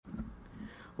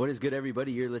What is good,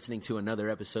 everybody? You're listening to another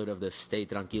episode of the Stay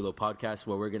Tranquilo podcast,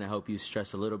 where we're going to help you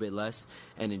stress a little bit less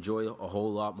and enjoy a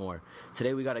whole lot more.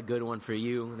 Today, we got a good one for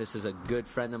you. This is a good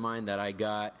friend of mine that I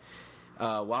got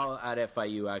while at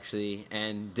FIU, actually,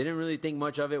 and didn't really think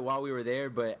much of it while we were there,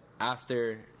 but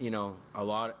after, a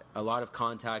lot of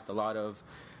contact, a lot of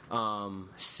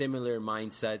similar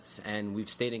mindsets, and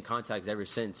we've stayed in contact ever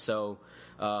since. So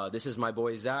this is my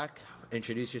boy, Zach.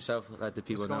 Introduce yourself, let the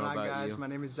people know about you. What's going on, guys? My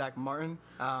name is Zach Martin.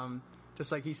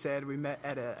 Just like he said, we met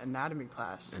at an anatomy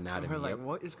class. Anatomy, and we're like,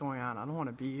 what is going on? I don't want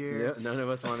to be here. Yep, none of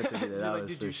us wanted to do that.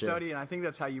 Did you study? And I think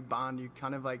that's how you bond. You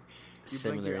kind of like, you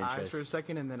blink your eyes for a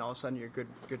second, and then all of a sudden you're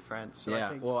good friends. So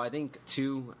yeah, I think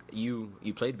too, you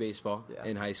played baseball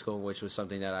in high school, which was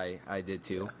something that I did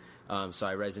too. Yeah. So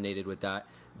I resonated with that.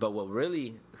 But what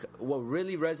really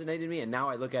resonated me, and now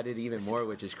I look at it even more,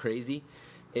 which is crazy,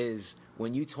 is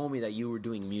when you told me that you were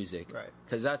doing music. Right.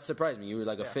 Because that surprised me. You were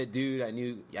like a fit dude. I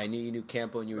knew you knew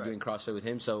Campo, and you were doing CrossFit with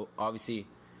him. So obviously,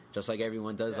 just like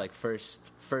everyone does, like first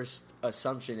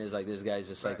assumption is like this guy's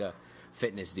just like a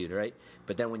fitness dude, right?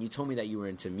 But then when you told me that you were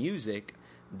into music,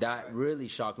 that really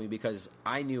shocked me, because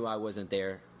I knew I wasn't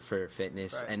there for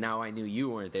fitness, and now I knew you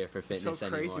weren't there for fitness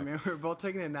anymore. So crazy, man. We were both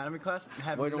taking an anatomy class and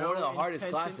having one of the hardest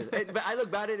classes. But I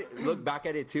look back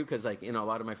at it too, because like, a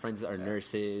lot of my friends are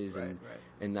nurses and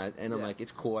that, and I'm like,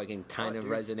 it's cool. I can kind of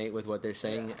resonate with what they're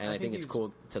saying, and I think it's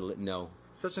cool to know.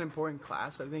 Such an important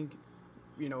class. I think,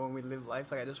 when we live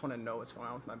life, like, I just want to know what's going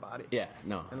on with my body. Yeah,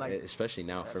 no, and like, especially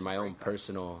now for my own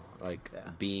personal,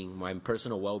 being, my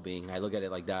personal well-being. I look at it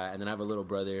like that, and then I have a little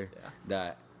brother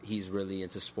that he's really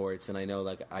into sports, and I know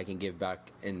like I can give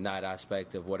back in that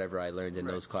aspect of whatever I learned in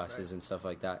those classes and stuff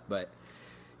like that. But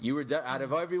you were out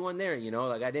of everyone there,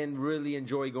 like I didn't really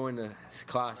enjoy going to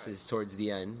classes towards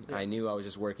the end. I knew I was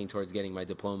just working towards getting my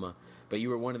diploma. But you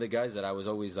were one of the guys that I was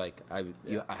always like, I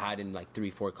had in like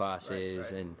 3-4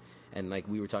 classes, and like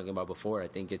we were talking about before, I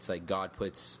think it's like God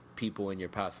puts people in your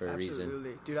path for a reason.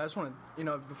 Absolutely. Dude, I just want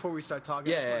to, before we start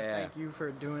talking, I just want to thank you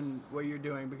for doing what you're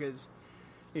doing, because,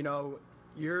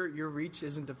 your reach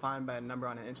isn't defined by a number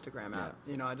on an Instagram app.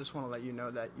 I just want to let you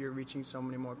know that you're reaching so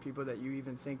many more people that you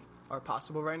even think are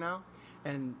possible right now.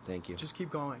 And thank you. Just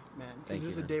keep going, man. Because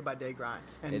this is a day-by-day grind.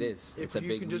 And it is. If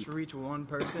you can just reach one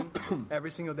person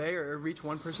every single day, or reach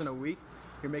one person a week,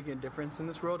 you're making a difference in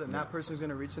this world, and that person's going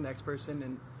to reach the next person,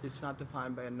 and it's not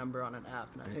defined by a number on an app.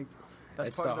 And I think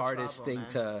that's the hardest thing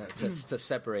to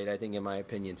separate, I think, in my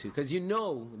opinion, too. Because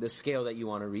the scale that you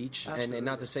want to reach, and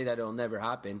not to say that it'll never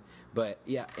happen, but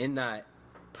in that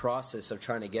process of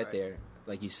trying to get there,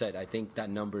 like you said, I think that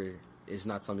number is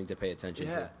not something to pay attention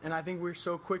to. And I think we're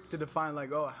so quick to define,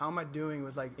 like, oh, how am I doing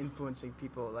with, like, influencing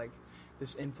people, like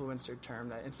this influencer term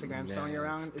that Instagram's throwing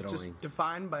around. It's just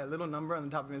defined by a little number on the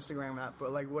top of an Instagram app.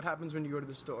 But like, what happens when you go to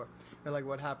the store? Or like,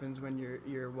 what happens when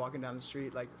you're walking down the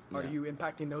street? Like, are you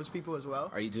impacting those people as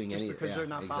well? Are you doing just because they're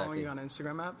not following you on an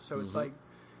Instagram app? So it's like,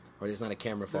 or there's not a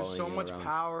camera following you around. There's so much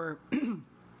power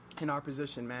in our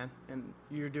position, man. And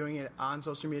you're doing it on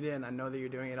social media, and I know that you're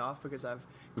doing it off, because I've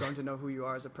grown to know who you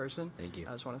are as a person. Thank you.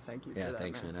 I just want to thank you for that,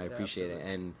 thanks, man. I appreciate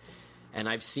it. And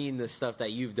I've seen the stuff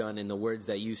that you've done and the words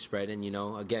that you spread. And,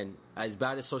 again, as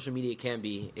bad as social media can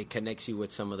be, it connects you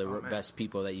with some of the best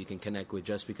people that you can connect with,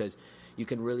 just because you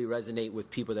can really resonate with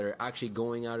people that are actually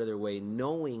going out of their way,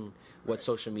 knowing what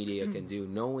social media can do,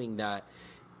 knowing that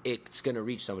it's going to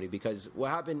reach somebody. Because what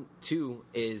happened, too,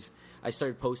 is I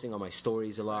started posting on my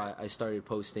stories a lot. I started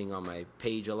posting on my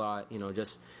page a lot,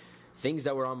 just things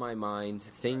that were on my mind,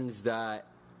 things that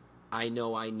I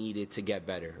know I needed to get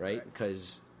better, right?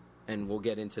 Because... and we'll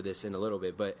get into this in a little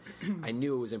bit, but I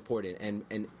knew it was important.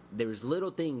 And there was little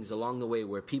things along the way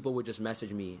where people would just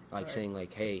message me, like saying,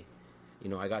 like, hey,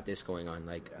 I got this going on.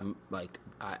 Like,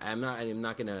 I'm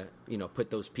not gonna, put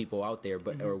those people out there,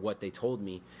 but or what they told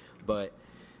me, but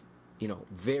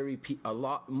a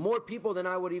lot more people than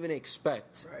I would even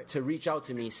expect to reach out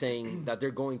to me, saying that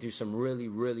they're going through some really,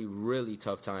 really, really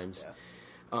tough times.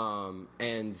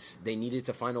 And they needed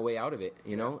to find a way out of it,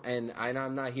 and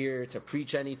I'm not here to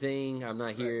preach anything. I'm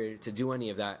not here to do any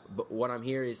of that. But what I'm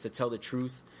here is to tell the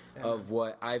truth of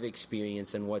what I've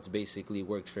experienced and what's basically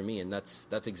worked for me. And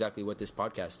that's exactly what this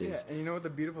podcast is. Yeah, and you know what the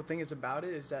beautiful thing is about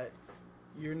it is that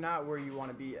you're not where you want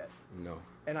to be yet. No.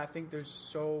 And I think there's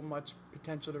so much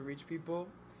potential to reach people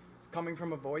coming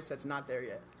from a voice that's not there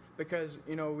yet. Because,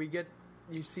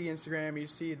 you see Instagram, you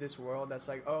see this world that's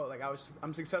like, oh, like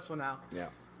I'm successful now. Yeah.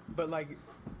 But like,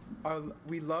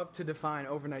 we love to define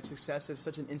overnight success as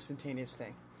such an instantaneous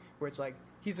thing, where it's like,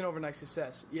 he's an overnight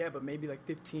success. Yeah, but maybe like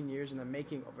 15 years in the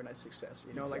making overnight success.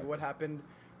 Exactly. Like what happened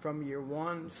from year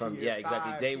one to year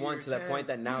exactly, 5, day to one year to the 10. point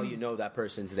that now you know that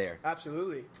person's there.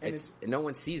 Absolutely. And no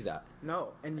one sees that.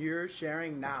 No, and you're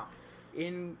sharing now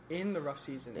in the rough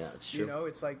seasons. Yeah, it's true. You know,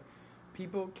 it's like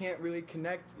people can't really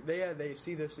connect. They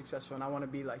see they're successful, and I want to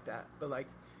be like that. But like,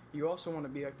 you also want to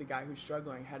be like the guy who's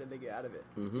struggling. How did they get out of it?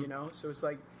 You know, so it's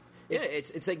like. Yeah,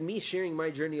 it's like me sharing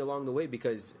my journey along the way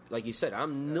because, like you said,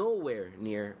 I'm nowhere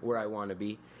near where I want to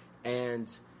be, and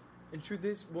truth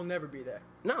is, we'll never be there.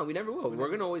 No, we never will. We're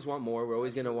going to always want more. We're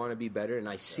always going to want to be better, and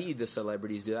I see the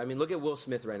celebrities do that. I mean, look at Will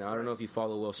Smith right now. I don't know if you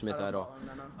follow Will Smith at all.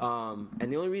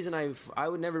 And the only reason I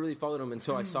would never really follow him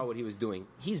until I saw what he was doing.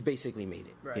 He's basically made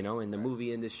it, you know, in the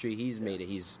movie industry. He's made it.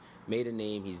 He's made a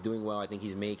name. He's doing well. I think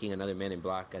he's making another Man in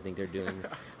Black. I think they're doing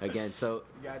again. So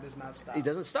the guy does not stop. He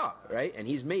doesn't stop, right? And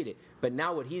he's made it. But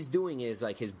now what he's doing is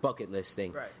like his bucket list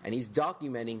thing, and he's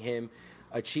documenting him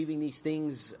achieving these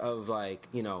things of like,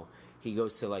 you know. He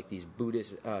goes to, like, these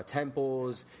Buddhist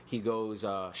temples. He goes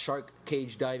shark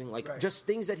cage diving. Like, just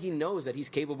things that he knows that he's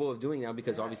capable of doing now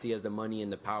because obviously he has the money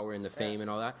and the power and the fame and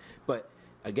all that. But,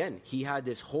 again, he had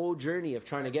this whole journey of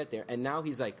trying to get there. And now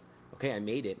he's like, okay, I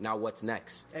made it. Now what's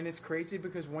next? And it's crazy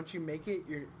because once you make it,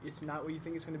 it's not what you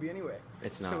think it's going to be anyway.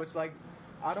 It's not. So it's like,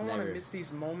 I don't want to miss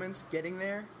these moments getting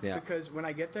there because when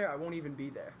I get there, I won't even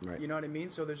be there. You know what I mean?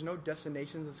 So there's no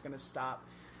destinations that's going to stop,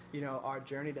 you know, our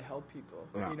journey to help people.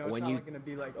 You know, it's not like going to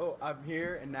be like, oh, I'm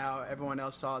here, and now everyone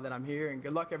else saw that I'm here, and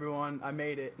good luck, everyone, I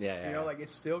made it. You know, like,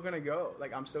 it's still going to go.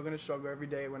 Like, I'm still going to struggle every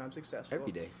day when I'm successful.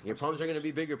 Every day. Your problems are going to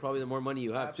be bigger probably the more money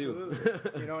you have, too.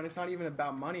 You know, and it's not even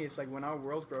about money. It's like when our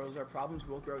world grows, our problems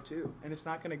will grow, too. And it's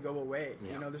not going to go away.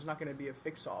 You know, there's not going to be a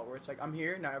fix-all where it's like, I'm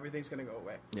here, now everything's going to go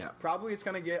away. Probably it's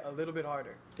going to get a little bit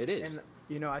harder. It is. And,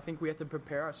 you know, I think we have to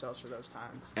prepare ourselves for those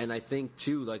times. And I think,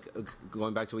 too, like,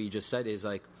 going back to what you just said is,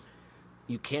 like,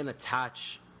 you can't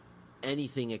attach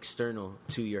anything external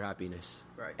to your happiness.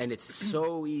 And it's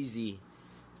so easy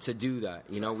to do that.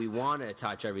 You know, we want to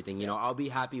attach everything. You know, I'll be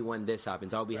happy when this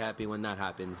happens. I'll be happy when that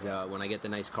happens. When I get the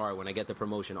nice car, when I get the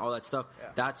promotion, all that stuff.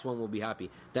 That's when we'll be happy.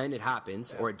 Then it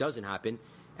happens or it doesn't happen.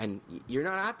 And you're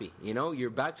not happy, you know? You're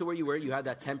back to where you were. You had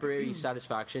that temporary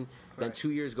satisfaction. Then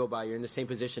 2 years go by. You're in the same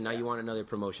position. Now you want another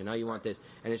promotion. Now you want this.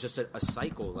 And it's just a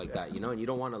cycle like that, you know? And you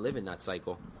don't want to live in that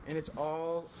cycle. And it's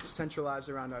all centralized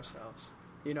around ourselves.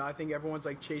 You know, I think everyone's,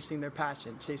 like, chasing their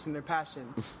passion.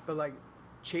 But, like,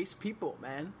 chase people,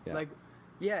 man. Like,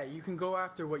 you can go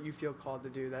after what you feel called to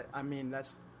do. That, I mean,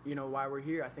 that's, you know, why we're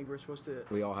here. I think we're supposed to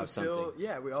We all have something.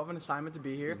 Yeah, we all have an assignment to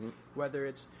be here. Whether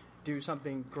it's do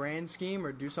something grand scheme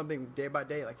or do something day by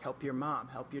day, like help your mom,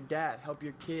 help your dad, help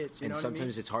your kids. You know what I mean?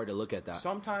 Sometimes it's hard to look at that.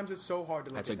 Sometimes it's so hard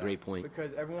to look at that. That's a great point.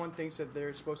 Because everyone thinks that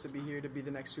they're supposed to be here to be the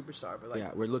next superstar. But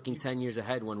like, we're looking 10 years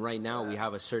ahead when right now we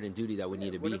have a certain duty that we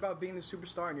need to be. What about being the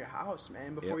superstar in your house,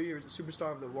 man, before you're the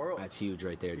superstar of the world? That's huge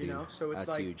right there, dude. You know? So it's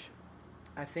That's huge.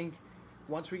 I think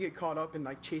once we get caught up in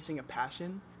like chasing a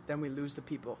passion, then we lose the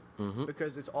people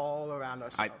because it's all around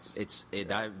ourselves.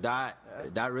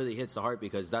 That really hits the heart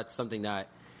because that's something that,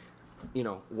 you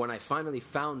know, when I finally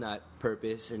found that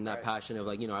purpose and that passion of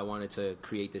like, you know, I wanted to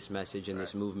create this message and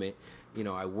this movement, you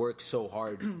know, I worked so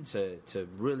hard to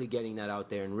really getting that out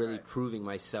there and really proving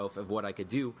myself of what I could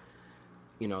do.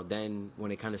 You know, then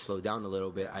when it kind of slowed down a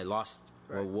little bit, I lost.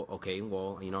 Well, okay, you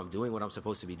know, I'm doing what I'm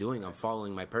supposed to be doing. I'm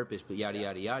following my purpose, but yada,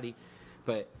 yada, yada.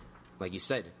 But like you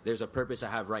said, there's a purpose I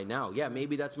have right now. Yeah,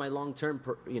 maybe that's my long-term,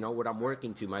 you know, what I'm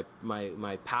working to,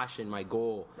 my passion, my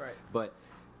goal. But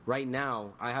right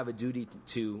now, I have a duty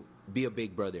to be a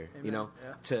big brother, you know,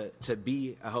 to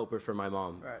be a helper for my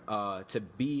mom, to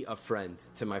be a friend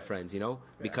to my friends, you know,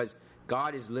 because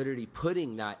God is literally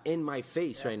putting that in my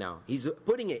face right now. He's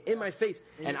putting it in my face,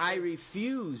 and I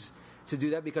refuse to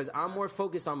do that because I'm more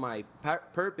focused on my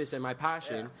purpose and my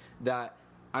passion that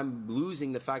I'm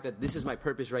losing the fact that this is my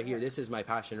purpose right here, this is my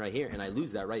passion right here, and I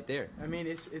lose that right there. I mean,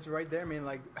 it's right there. I mean,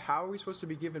 like, how are we supposed to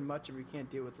be given much if we can't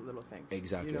deal with the little things?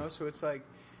 Exactly. You know, so it's like,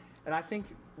 and I think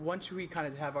once we kind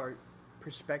of have our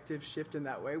perspective shift in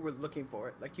that way, we're looking for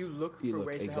it. Like, you look for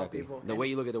ways to help people. The way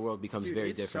you look at the world becomes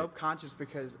very different. It's subconscious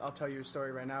because I'll tell you a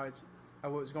story right now. I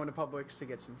was going to Publix to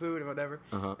get some food or whatever,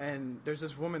 and there's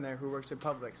this woman there who works at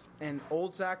Publix, and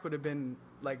old Zach would have been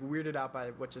like weirded out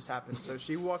by what just happened. So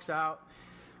she walks out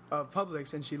of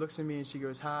Publix and she looks at me and she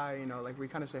goes, "Hi," you know, like we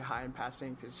kind of say hi in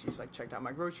passing because she's like checked out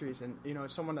my groceries, and you know,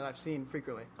 it's someone that I've seen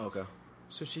frequently. Okay.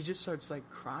 So she just starts like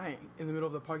crying in the middle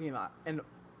of the parking lot, and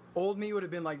old me would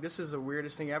have been like, "This is the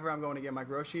weirdest thing ever. I'm going to get my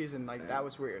groceries," and like that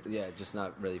was weird. Yeah, just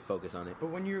not really focus on it.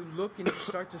 But when you look and you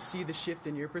start to see the shift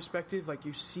in your perspective, like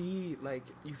you see, like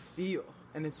you feel,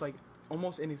 and it's like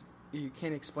almost you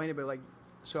can't explain it, but like,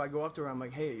 so I go up to her, I'm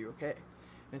like, "Hey, are you okay?"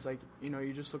 And it's like, you know,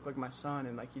 you just look like my son,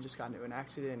 and like he just got into an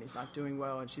accident and he's not doing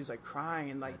well, and she's like crying,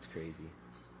 and like, that's crazy.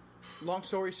 Long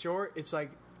story short, it's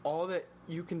like all that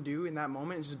you can do in that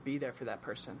moment is just be there for that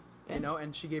person. You know,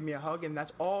 and she gave me a hug, and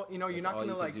that's all. You know, you're not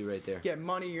gonna like get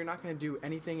money. You're not gonna do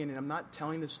anything, and I'm not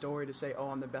telling the story to say, "Oh,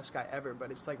 I'm the best guy ever." But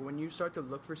it's like when you start to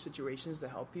look for situations to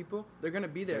help people, they're gonna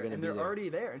be there, and they're already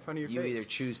there in front of your face. You either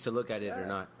choose to look at it or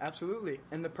not. Absolutely.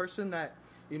 And the person that,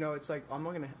 you know, it's like I'm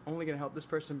only gonna help this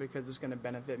person because it's gonna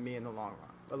benefit me in the long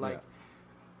run. But like,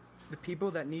 the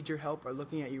people that need your help are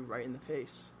looking at you right in the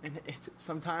face, and it's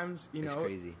sometimes, you know, it's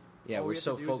crazy. Yeah, we're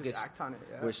so focused. Act on it,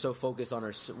 We're so focused on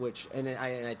our and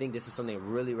I think this is something that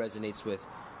really resonates with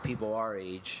people our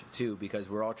age too, because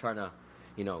we're all trying to,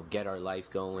 you know, get our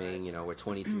life going. Right. You know, we're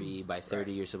 23. By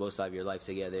 30, you're supposed to have your life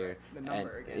together. The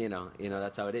number and again. You know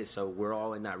that's how it is. So we're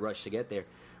all in that rush to get there.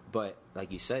 But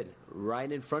like you said,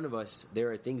 right in front of us,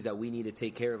 there are things that we need to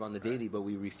take care of on the daily, but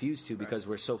we refuse to because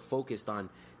we're so focused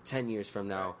on 10 years from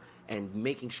now. And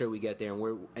making sure we get there,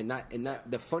 and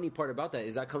the funny part about that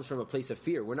is that comes from a place of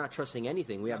fear. We're not trusting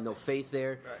anything. We have no faith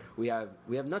there. Right.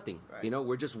 We have nothing. Right. You know,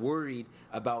 we're just worried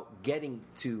about getting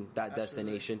to that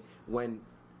destination when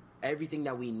everything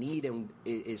that we need and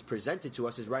is presented to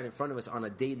us is right in front of us on a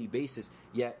daily basis.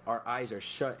 Yet our eyes are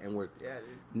shut and we're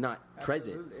not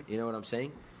present. You know what I'm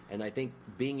saying? And I think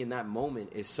being in that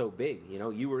moment is so big. You know,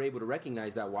 you were able to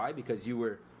recognize that. Why? Because you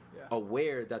were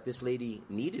aware that this lady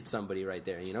needed somebody right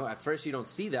there. You know, at first you don't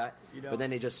see that, but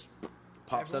then it just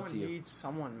pops up to you. Everyone needs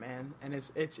someone, man, and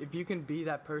it's if you can be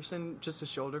that person, just a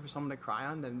shoulder for someone to cry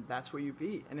on, then that's what you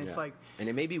be. And it's like, and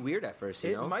it may be weird at first.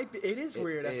 You know, it might be. It is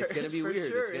weird. It's gonna be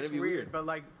weird. Sure. It's weird, but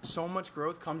like so much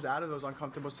growth comes out of those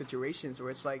uncomfortable situations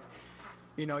where it's like,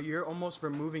 you know, you're almost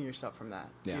removing yourself from that.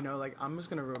 Yeah. You know, like, I'm just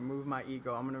going to remove my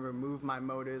ego. I'm going to remove my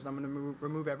motives. I'm going to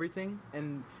remove everything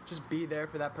and just be there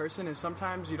for that person. And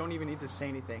sometimes you don't even need to say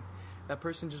anything. That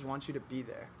person just wants you to be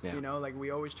there. Yeah. You know, like, we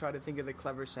always try to think of the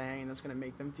clever saying that's going to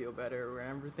make them feel better. Or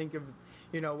never think of,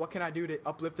 you know, what can I do to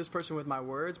uplift this person with my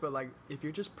words? But, like, if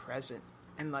you're just present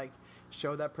and, like,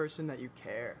 show that person that you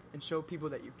care and show people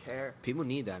that you care. People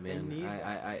need that, man. They need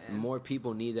that, man. More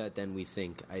people need that than we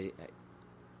think.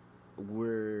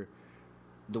 We're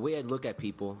the way I look at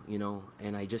people, you know,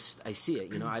 and I see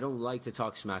it, you know. I don't like to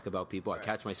talk smack about people. I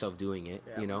catch myself doing it,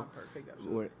 you know. Perfect,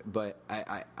 but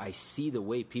I see the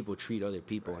way people treat other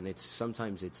people, and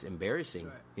sometimes it's embarrassing,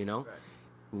 you know.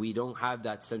 We don't have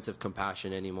that sense of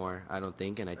compassion anymore, I don't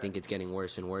think, and I think it's getting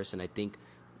worse and worse. And I think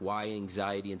why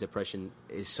anxiety and depression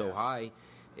is so high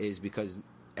is because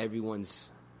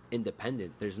everyone's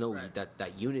independent. There's no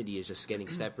that unity is just getting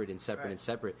separate and separate and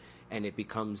separate, and it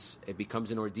becomes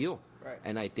an ordeal.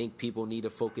 And I think people need to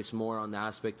focus more on the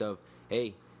aspect of,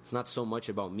 hey, it's not so much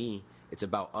about me, it's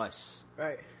about us.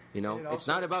 You know, it's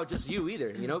not about just you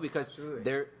either, you know, because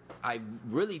I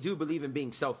really do believe in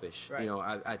being selfish, you know,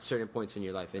 at certain points in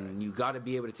your life, and you got to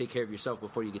be able to take care of yourself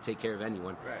before you can take care of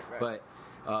anyone. But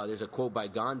there's a quote by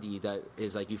Gandhi that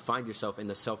is like, you find yourself in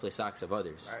the selfless acts of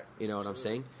others. You know what I'm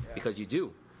saying? Because you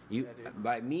do.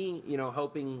 By me, you know,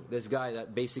 helping this guy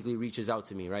that basically reaches out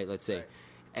to me, right, let's say,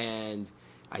 and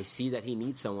I see that he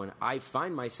needs someone, I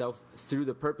find myself through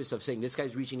the purpose of saying, this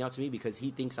guy's reaching out to me because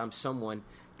he thinks I'm someone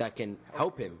that can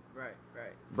help him.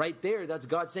 Right there, that's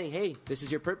God saying, hey, this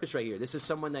is your purpose right here. This is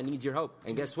someone that needs your help.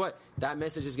 And guess what? That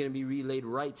message is going to be relayed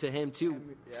right to him, too,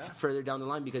 further down the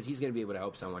line, because he's going to be able to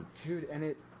help someone. Dude,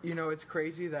 and it's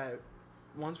crazy that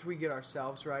once we get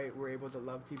ourselves right, we're able to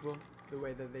love people the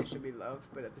way that they should be loved.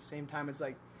 But at the same time, it's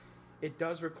like, it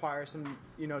does require some,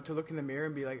 you know, to look in the mirror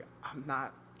and be like, I'm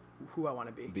not who I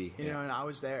want to be. You know, and I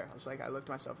was there. I was like, I looked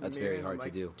myself in the mirror. That's very hard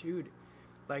to do. Dude,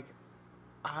 like,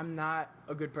 I'm not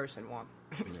a good person, one.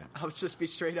 I'll just be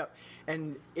straight up.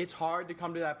 And it's hard to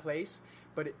come to that place,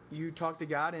 but you talk to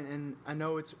God, and I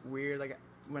know it's weird. Like,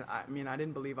 I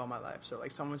didn't believe all my life. So,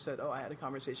 like, someone said, oh, I had a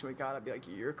conversation with God, I'd be like,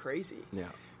 you're crazy.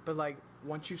 But, like,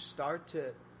 once you start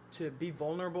to be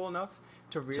vulnerable enough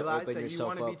to realize that you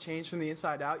want to be changed from the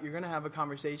inside out, you're going to have a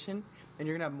conversation, and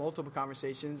you're going to have multiple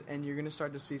conversations, and you're going to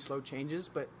start to see slow changes.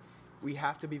 But we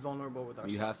have to be vulnerable with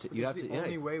ourselves. You have to. The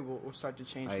only way we'll start to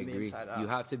change from the inside out. You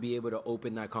have to be able to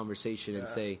open that conversation and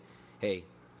say, hey,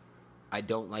 I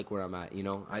don't like where I'm at. You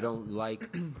know, I don't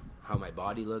like how my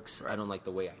body looks. I don't like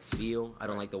the way I feel. I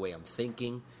don't like the way I'm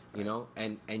thinking. You know,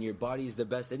 and your body is the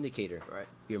best indicator.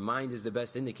 Your mind is the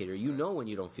best indicator. You know when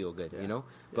you don't feel good, you know?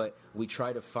 But we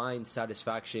try to find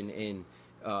satisfaction in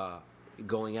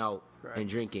going out and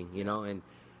drinking, you know? And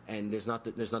there's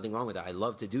nothing wrong with that. I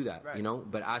love to do that, you know?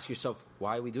 But ask yourself,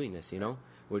 why are we doing this, you know?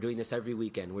 We're doing this every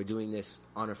weekend. We're doing this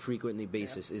on a frequently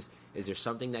basis. Is there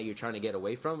something that you're trying to get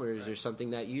away from, or is there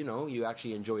something that, you know, you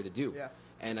actually enjoy to do?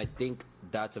 And I think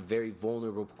that's a very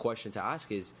vulnerable question to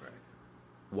ask is,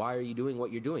 why are you doing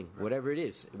what you're doing? Right. Whatever it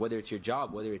is, whether it's your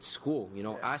job, whether it's school, you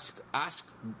know, ask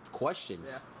questions.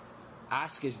 Yeah.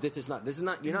 Ask if this is not,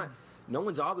 you're not, no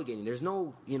one's obligating. There's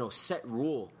no, you know, set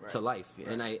rule to life. Right.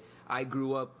 And I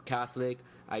grew up Catholic.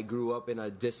 I grew up in a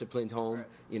disciplined home,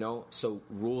 you know, so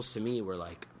rules to me were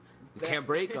like, you can't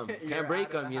break them. Can't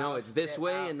break them, you know, it's this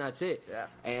way and that's it. Yeah.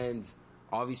 And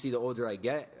obviously the older I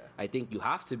get, I think you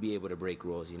have to be able to break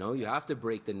rules, you know? You have to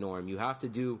break the norm. You have to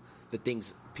do the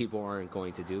things people aren't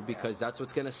going to do because that's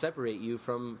what's going to separate you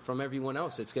from everyone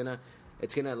else. It's going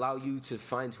to allow you to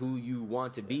find who you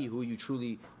want to be, who you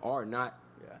truly are, not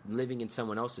living in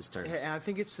someone else's terms. Yeah, and I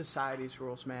think it's society's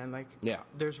rules, man. Like,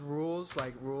 there's rules,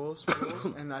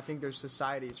 and I think there's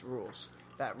society's rules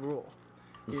that rule,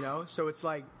 you know? So it's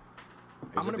like,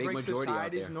 I'm going to break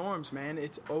society's norms, man.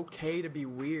 It's okay to be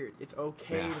weird. It's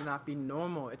okay to not be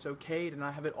normal. It's okay to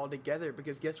not have it all together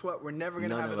because guess what? We're never going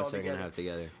to have it all together. None of us are going to have it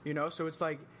together. You know, so it's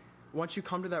like once you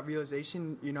come to that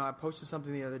realization, you know, I posted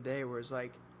something the other day where it's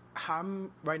like,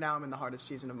 right now I'm in the hardest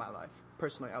season of my life.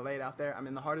 Personally, I lay it out there. I'm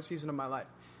in the hardest season of my life.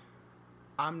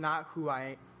 I'm not who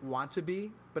I want to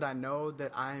be, but I know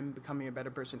that I'm becoming a better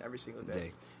person every single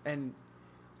day. And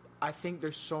I think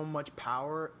there's so much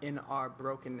power in our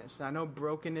brokenness. And I know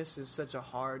brokenness is such a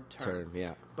hard term.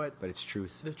 But it's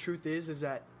truth. The truth is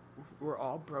that we're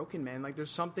all broken, man. Like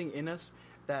there's something in us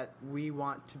that we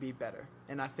want to be better.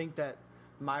 And I think that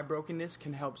my brokenness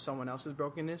can help someone else's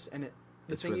brokenness. And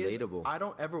it's relatable. Is, I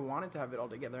don't ever want it to have it all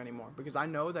together anymore because I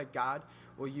know that God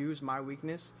will use my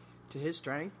weakness to his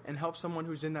strength and help someone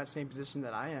who's in that same position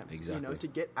that I am. Exactly. You know, to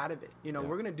get out of it. You know,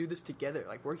 we're going to do this together.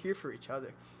 Like we're here for each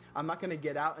other. I'm not going to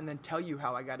get out and then tell you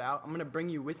how I got out. I'm going to bring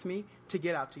you with me to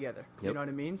get out together. You know what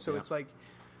I mean? So it's like,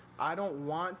 I don't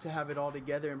want to have it all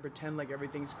together and pretend like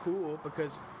everything's cool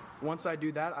because once I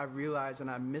do that, I realize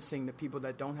and I'm missing the people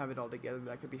that don't have it all together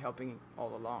that I could be helping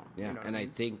all along. Yeah, you know and I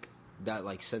think that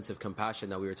like sense of compassion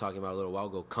that we were talking about a little while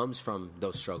ago comes from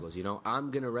those struggles. You know,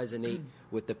 I'm going to resonate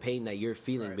with the pain that you're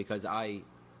feeling because I,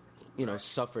 you know,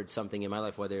 suffered something in my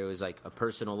life, whether it was like a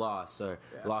personal loss or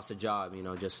lost a job, you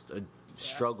know, just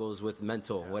struggles with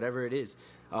mental, whatever it is.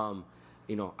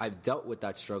 You know, I've dealt with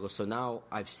that struggle, so now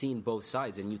I've seen both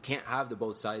sides, and you can't have the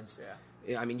both sides.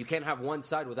 I mean, you can't have one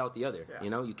side without the other. You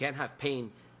know, you can't have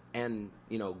pain and,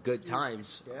 you know, good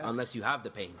times unless you have the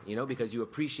pain, you know, because you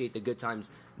appreciate the good times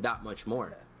that much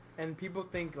more. And people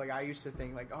think, like I used to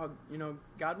think, like, oh, you know,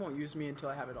 God won't use me until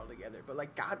I have it all together. But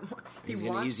like God, He's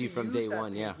going to use you from day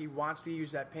one. Pain. He wants to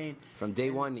use that pain from day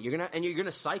one. You're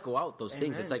gonna cycle out those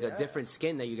things. It's like a different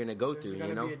skin that you're gonna go through. There's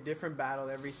you know, be a different battle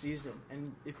every season.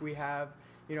 And if we have,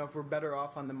 you know, if we're better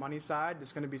off on the money side,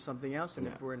 it's going to be something else. And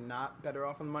if we're not better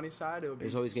off on the money side, it'll be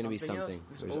there's always going to be something.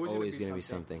 There's always going to be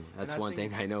something. That's one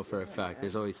thing I know for a fact.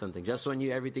 There's always something. Just when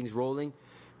everything's rolling,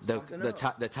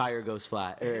 the tire goes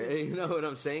flat. Or, you know what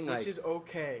I'm saying? Which is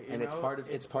okay. And it's part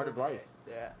of life.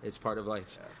 Yeah. It's part of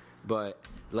life. Yeah. But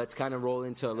let's kind of roll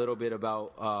into a little bit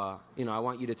about, you know, I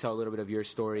want you to tell a little bit of your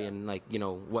story and, like, you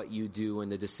know, what you do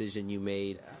and the decision you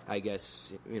made, I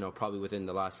guess, you know, probably within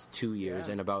the last 2 years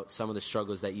and about some of the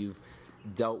struggles that you've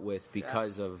dealt with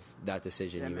because of that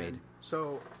decision you made.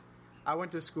 So I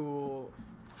went to school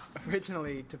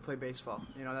originally to play baseball.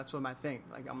 You know, that's what my thing.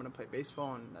 Like, I'm going to play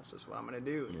baseball, and that's just what I'm going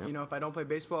to do. Yep. You know, if I don't play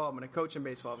baseball, I'm going to coach in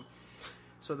baseball.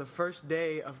 So the first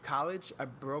day of college, I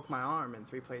broke my arm in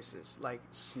 3 places. Like,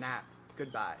 snap,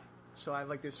 goodbye. So I have,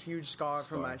 like, this huge scar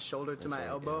from my shoulder to my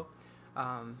elbow.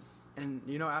 Yeah. And,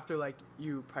 you know, after, like,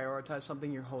 you prioritize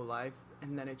something your whole life,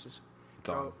 and then it's just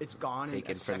it's gone.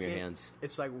 Taken from your hands.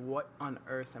 It's like, what on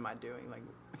earth am I doing? Like,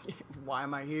 why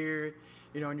am I here?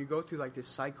 You know, and you go through, like, this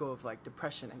cycle of, like,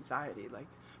 depression, anxiety, like,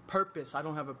 purpose. I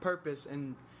don't have a purpose.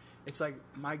 And it's like,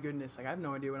 my goodness, like, I have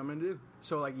no idea what I'm going to do.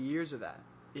 So, like, years of that.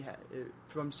 Yeah,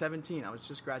 from 17, I was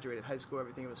just graduated high school.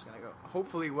 Everything was going to go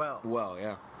hopefully well. Well,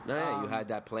 yeah. You had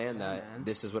that plan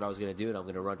this is what I was going to do, and I'm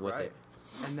going to run with it.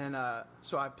 And then,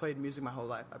 so I played music my whole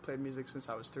life. I played music since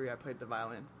I was 3. I played the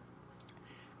violin.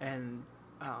 And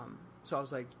so I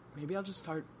was like, maybe I'll just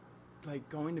start, like,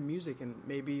 going to music, and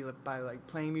maybe by, like,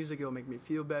 playing music, it'll make me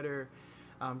feel better.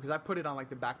 Because I put it on, like,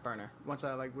 the back burner. Once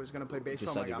I, like, was going to play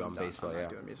baseball, I'm like, I'm done. I'm not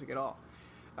doing music at all.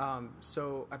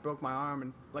 So I broke my arm,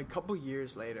 and like a couple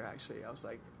years later, actually, I was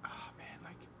like, oh man,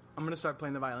 like I'm gonna start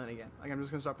playing the violin again. Like I'm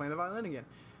just gonna start playing the violin again.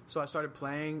 So I started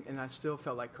playing, and I still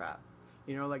felt like crap.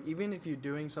 You know, like even if you're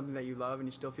doing something that you love and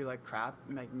you still feel like crap,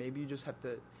 like maybe you just have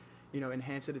to, you know,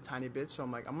 enhance it a tiny bit. So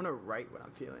I'm like, I'm gonna write what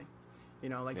I'm feeling. You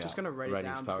know, like just gonna write it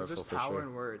down because there's power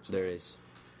in words. There is.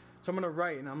 So I'm gonna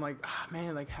write, and I'm like,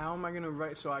 man, like how am I gonna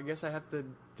write? So I guess I have to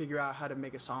figure out how to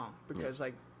make a song because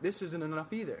like this isn't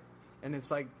enough either. And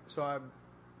it's like, so I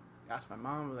asked my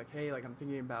mom, I was like, hey, like I'm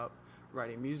thinking about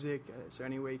writing music. Is there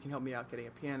any way you can help me out getting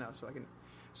a piano so I can?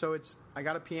 So I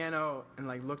got a piano and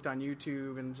like looked on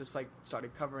YouTube and just like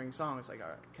started covering songs. Like, all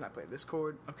right, can I play this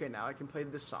chord? Okay, now I can play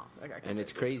this song. Like, I can and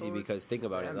it's crazy because think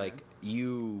about it, like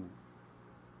you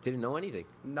didn't know anything.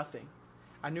 Nothing.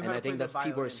 I knew and how to I think play that's the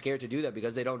violin. people are scared to do that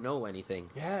because they don't know anything.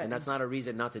 Yeah, and that's not a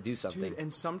reason not to do something. Dude,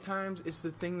 and sometimes it's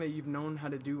the thing that you've known how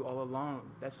to do all along.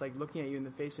 That's like looking at you in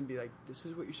the face and be like, this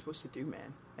is what you're supposed to do,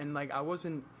 man. And like I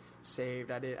wasn't saved.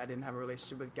 I didn't have a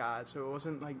relationship with God, so it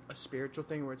wasn't like a spiritual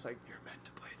thing where it's like you're meant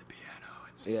to play the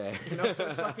piano. Yeah, you know. So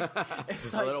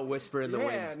it's like a little whisper in the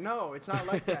wind. Yeah, no, it's not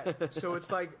like that. So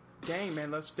it's like, dang,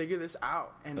 man, let's figure this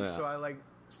out. And so I like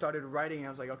started writing. And I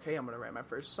was like, okay, I'm gonna write my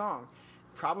first song.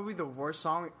 Probably the worst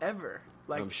song ever.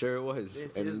 Like, I'm sure it was.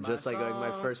 And just like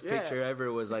my first picture ever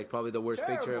was like probably the worst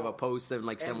picture of a post and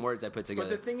like some words I put together.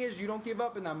 But the thing is, you don't give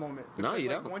up in that moment. No, you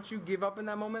don't. Once you give up in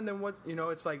that moment, then what, you know,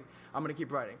 it's like, I'm going to keep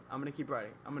writing. I'm going to keep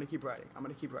writing. I'm going to keep writing. I'm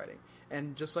going to keep writing.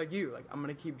 And just like you, like, I'm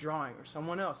going to keep drawing, or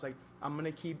someone else, like, I'm going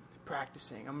to keep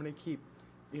practicing. I'm going to keep,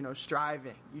 you know,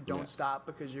 striving. You don't stop,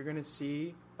 because you're going to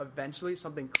see eventually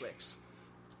something clicks.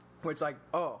 Where it's like,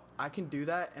 oh, I can do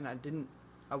that, and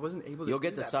I wasn't able to. You'll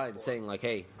get the sign saying like,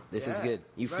 "Hey, this is good."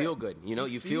 You feel good. You know,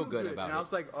 you feel good about it. And I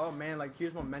was like, "Oh man, like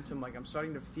here's momentum. Like I'm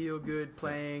starting to feel good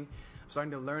playing. I'm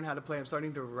starting to learn how to play. I'm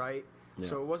starting to write." Yeah.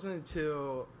 So it wasn't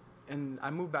until, and I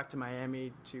moved back to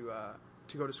Miami to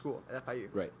go to school at FIU.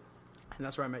 Right. And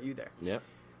that's where I met you there. Yeah.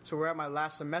 So we're at my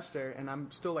last semester, and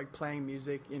I'm still like playing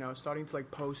music. You know, starting to like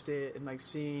post it and like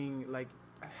seeing like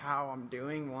how I'm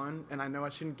doing, one, and I know I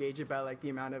shouldn't gauge it by like the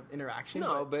amount of interaction.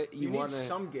 No, but you need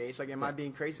some gauge. Like, am I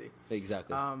being crazy?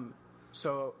 Exactly.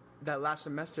 So that last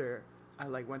semester, I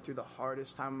like went through the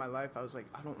hardest time of my life. I was like,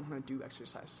 I don't want to do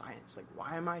exercise science. Like,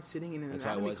 why am I sitting in an That's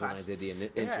anatomy how I was class? when I did the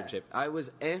internship. I was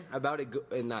about it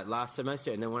in that last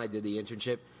semester, and then when I did the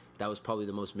internship, that was probably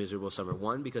the most miserable summer.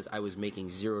 One, because I was making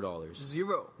 $0.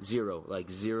 Zero. Like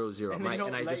zero.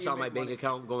 And I just saw my bank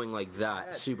account going like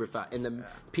that, super fast. In the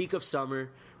peak of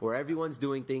summer, where everyone's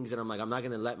doing things, and I'm like, I'm not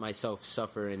going to let myself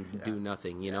suffer and do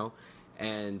nothing, you know?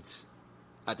 And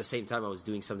at the same time, I was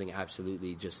doing something I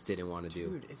absolutely just didn't want to do.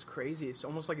 Dude, it's crazy. It's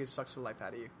almost like it sucks the life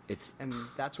out of you. And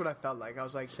that's what I felt like. I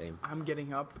was like, I'm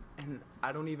getting up, and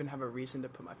I don't even have a reason to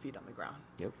put my feet on the ground.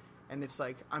 Yep. And it's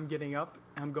like, I'm getting up,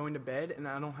 I'm going to bed, and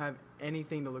I don't have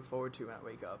anything to look forward to when I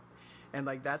wake up. And,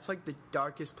 like, that's, like, the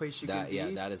darkest place you can be. Yeah,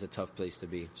 that is a tough place to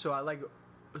be. So I, like,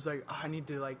 was like, oh, I need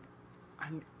to, like,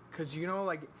 because, you know,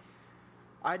 like,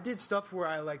 I did stuff where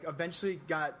I, like, eventually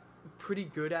got pretty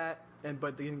good at,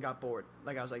 but then got bored.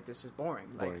 Like, I was like, this is boring.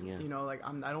 Like, you know, like, I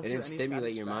don't feel any It didn't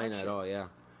stimulate your mind at all, yeah.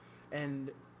 And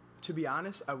to be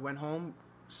honest, I went home,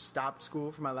 stopped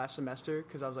school for my last semester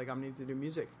because I was like, I need to do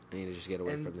music. I need to just get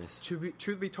away from this.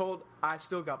 Truth be told, I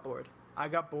still got bored. I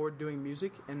got bored doing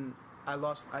music, and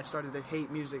I started to hate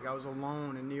music. I was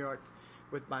alone in New York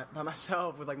by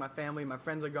myself with like my family. My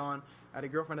friends are gone. I had a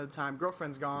girlfriend at the time.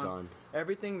 Girlfriend's gone.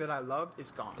 Everything that I loved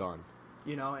is gone.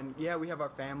 You know, and yeah, we have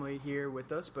our family here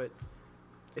with us, but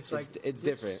it's like it's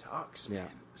different. Sucks, man.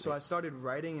 Yeah. So I started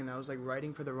writing, and I was like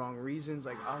writing for the wrong reasons.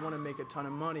 Like, I want to make a ton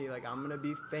of money. Like, I'm gonna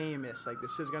be famous. Like,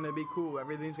 this is gonna be cool.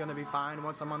 Everything's gonna be fine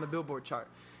once I'm on the Billboard chart.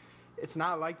 It's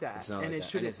not like that. It's not like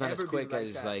that. And it's not as quick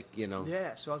as like, you know.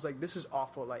 Yeah. So I was like, this is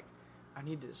awful. Like, I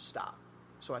need to stop.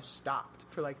 So I stopped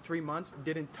for like 3 months.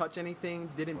 Didn't touch anything.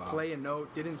 Didn't play a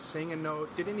note. Didn't sing a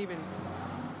note. Didn't even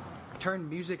turn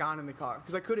music on in the car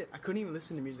because I couldn't even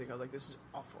listen to music. I was like, this is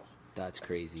awful. That's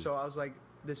crazy. So I was like,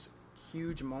 this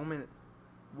huge moment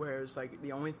where it's like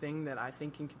the only thing that I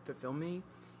think can fulfill me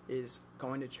is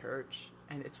going to church.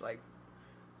 And it's like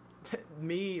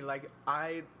me, like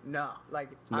I've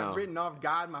written off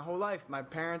God my whole life. My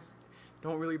parents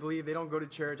don't really believe. They don't go to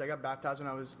church. I got baptized when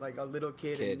I was like a little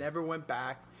kid and never went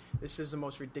back. This is the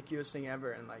most ridiculous thing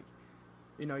ever. And like,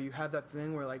 you know, you have that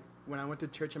thing where like when I went to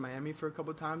church in Miami for a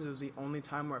couple of times, it was the only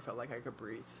time where I felt like I could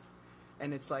breathe.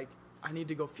 And it's like, I need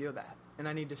to go feel that. And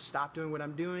I need to stop doing what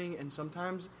I'm doing. And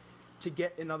sometimes to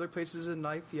get in other places in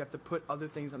life, you have to put other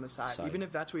things on the side. Even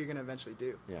if that's what you're going to eventually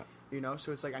do. Yeah. You know,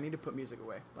 so it's like, I need to put music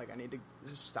away. Like, I need to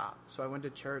just stop. So I went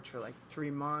to church for like 3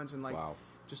 months and like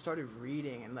just started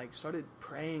reading and like started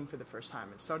praying for the first time.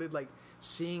 And started like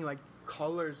seeing like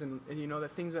colors and you know, the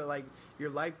things that like your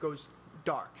life goes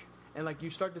dark. And like you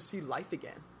start to see life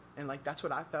again. And like that's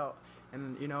what I felt.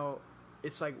 And you know,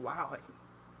 it's like, wow, like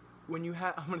when you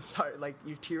have, I'm going to start, like,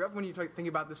 you tear up when you think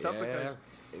about this stuff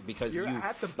because you're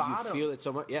at the bottom. You feel it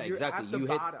so much. Yeah, you're exactly. You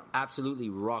hit absolutely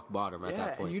rock bottom at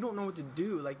that point. And you don't know what to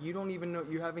do. Like, you don't even know,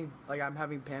 I'm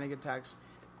having panic attacks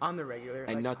on the regular,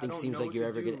 and like, nothing seems like you're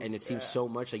ever gonna, and it seems so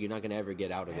much like you're not gonna ever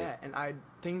get out of it. And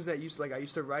things that I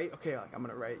used to write, okay, like I'm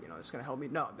gonna write, it's gonna help me.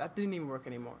 No, that didn't even work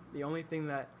anymore. The only thing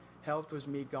that helped was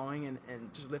me going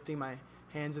and just lifting my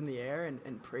hands in the air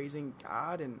and praising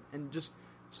God and just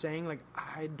saying, like,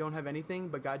 I don't have anything,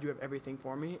 but God, you have everything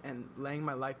for me, and laying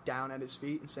my life down at his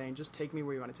feet and saying, just take me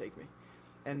where you want to take me.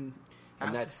 And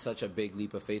that's such a big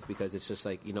leap of faith, because it's just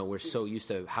like, we're so used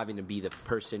to having to be the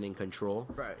person in control.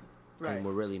 Right. And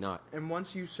we're really not. And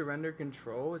once you surrender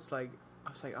control, it's like, I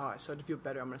was like, oh, I started to feel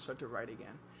better. I'm going to start to write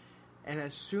again. And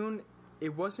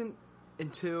it wasn't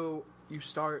until you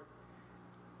start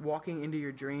walking into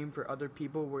your dream for other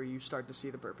people where you start to see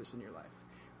the purpose in your life.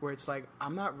 Where it's like,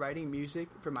 I'm not writing music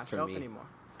for myself anymore.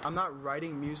 I'm not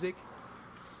writing music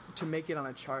to make it on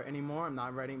a chart anymore. I'm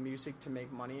not writing music to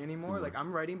make money anymore. Mm-hmm. Like,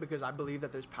 I'm writing because I believe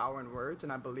that there's power in words,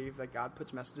 and I believe that God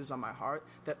puts messages on my heart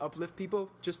that uplift people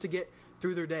just to get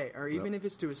through their day, or even if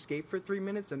it's to escape for 3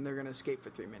 minutes, then they're going to escape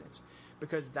for 3 minutes,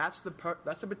 because that's the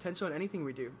potential in anything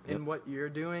we do, in what you're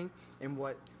doing, and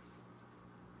what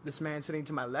this man sitting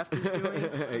to my left is doing.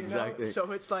 Exactly.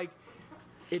 So it's like,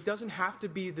 it doesn't have to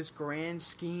be this grand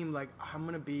scheme, like, I'm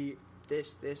going to be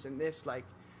this, and this. Like,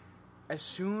 as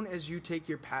soon as you take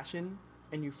your passion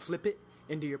and you flip it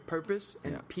into your purpose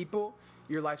and people,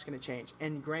 your life's going to change.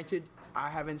 And granted, I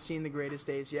haven't seen the greatest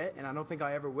days yet, and I don't think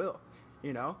I ever will,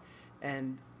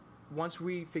 And once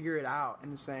we figure it out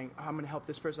and saying, oh, I'm going to help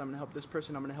this person, I'm going to help this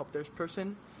person, I'm going to help this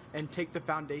person, and take the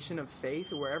foundation of faith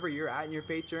wherever you're at in your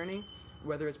faith journey,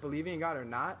 whether it's believing in God or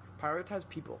not, prioritize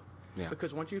people. Yeah.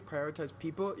 Because once you prioritize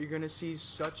people, you're going to see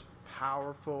such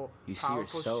powerful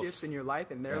shifts in your life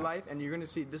and their life, and you're going to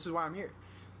see, this is why I'm here.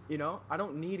 I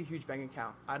don't need a huge bank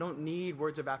account. I don't need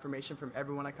words of affirmation from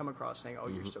everyone I come across saying, "Oh,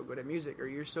 you're so good at music," or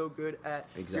 "You're so good at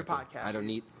your podcast."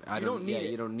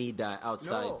 You don't need that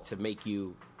outside to make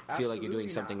you feel like you're doing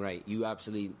something right. You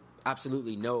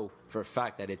absolutely know for a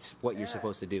fact that it's what you're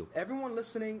supposed to do. Everyone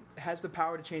listening has the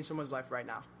power to change someone's life right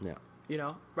now.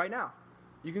 Yeah. Right now,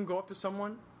 you can go up to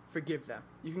someone, forgive them.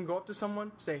 You can go up to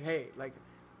someone, say, "Hey, like,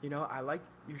 I like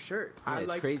your shirt."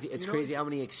 It's crazy. It's crazy how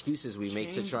many excuses we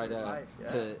make to try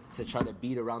to try to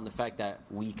beat around the fact that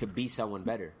we could be someone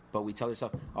better. But we tell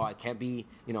ourselves, "Oh, I can't be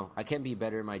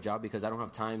better in my job because I don't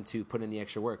have time to put in the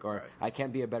extra work," or "I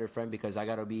can't be a better friend because I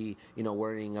gotta be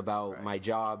worrying about my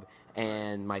job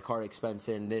and my car expense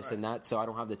and this and that, so I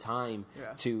don't have the time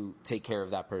to take care of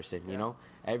that person."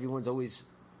 Everyone's always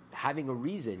having a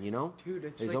reason, Dude,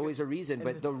 there's like always a reason,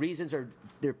 but the reasons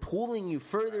they're pulling you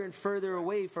further and further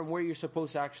away from where you're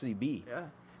supposed to actually be. Yeah,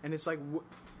 and it's like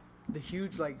the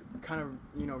huge kind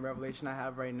of revelation I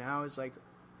have right now is like,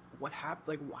 what happened?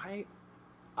 Like, why?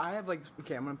 I have I'm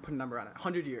gonna put a number on it.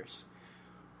 100 years.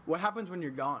 What happens when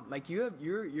you're gone? Like, you have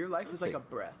your life is like a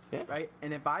breath, right?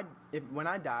 And when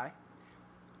I die,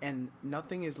 and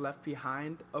nothing is left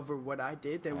behind over what I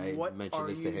did, then what are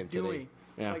you doing?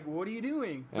 Yeah. Like, what are you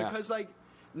doing? Yeah. Because,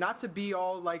 not to be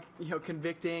all,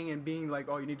 convicting and being like,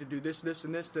 oh, you need to do this,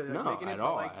 and this to make it. At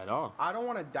all. I don't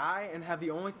want to die and have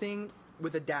the only thing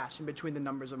with a dash in between the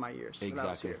numbers of my years.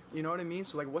 Exactly. You know what I mean?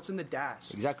 So, what's in the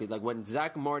dash? Exactly. Like, when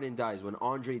Zach Martin dies, when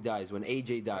Andre dies, when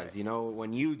AJ dies,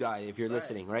 when you die, if you're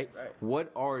listening, right?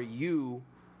 What are you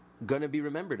going to be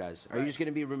remembered as? Are you just going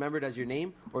to be remembered as your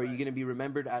name, or are you going to be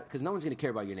remembered as, because no one's going to care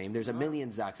about your name. There's a million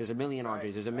Zachs, there's a million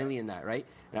Andres, there's a million that, right?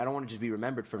 And I don't want to just be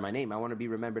remembered for my name. I want to be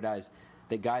remembered as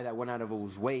the guy that went out of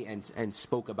his way and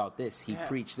spoke about this. He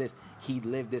preached this. He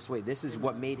lived this way. This is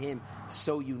what made him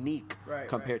so unique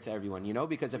compared to everyone,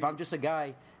 because if I'm just a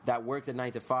guy that worked a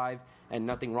 9 to 5, and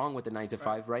nothing wrong with the 9 to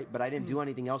 5, right? But I didn't do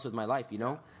anything else with my life,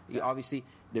 Obviously,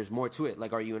 there's more to it.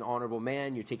 Like, are you an honorable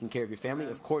man? You're taking care of your family?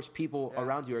 Of course, people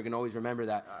around you are going to always remember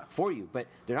that for you. But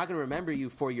they're not going to remember you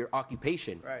for your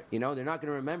occupation. Right. They're not going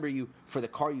to remember you for the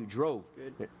car you drove.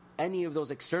 Good. Any of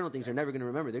those external things are never going to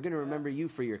remember. They're going to remember you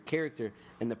for your character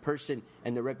and the person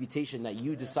and the reputation that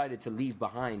you decided to leave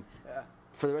behind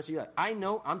for the rest of your life. I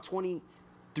know I'm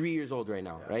 23 years old right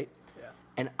now, right? Yeah.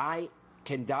 And I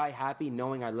can die happy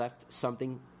knowing I left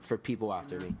something for people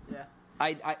after me. Yeah.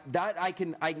 I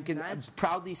can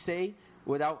proudly say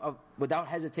without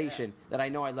hesitation that I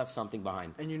know I left something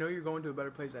behind. And you're going to a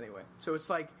better place anyway. So it's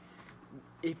like,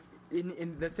 if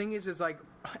the thing is like,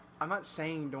 I'm not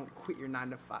saying don't quit your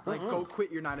 9 to 5. Like, go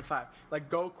quit your 9 to 5. Like,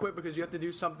 go quit because you have to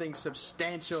do something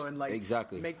substantial and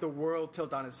make the world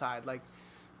tilt on its side. Like,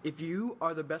 if you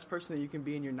are the best person that you can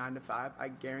be in your 9 to 5, I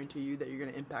guarantee you that you're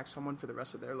going to impact someone for the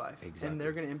rest of their life. Exactly. And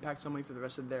they're going to impact someone for the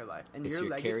rest of their life. And it's your your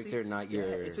legacy, character, not your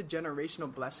it's a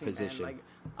generational blessing, position. man. Like,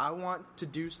 I want to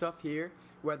do stuff here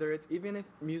Whether it's, even if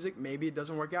music, maybe it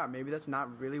doesn't work out. Maybe that's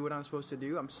not really what I'm supposed to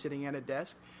do. I'm sitting at a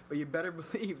desk. But you better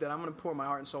believe that I'm going to pour my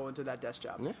heart and soul into that desk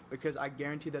job. Yeah. Because I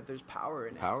guarantee that there's power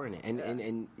in it. Power in it.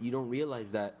 And you don't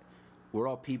realize that we're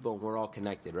all people and we're all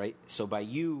connected, right? So by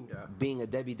you being a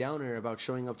Debbie Downer about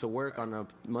showing up to work on a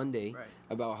Monday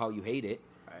about how you hate it,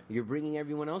 you're bringing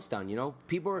everyone else down, you know?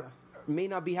 People may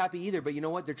not be happy either, but you know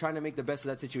what? They're trying to make the best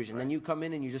of that situation. Then you come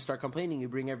in and you just start complaining, you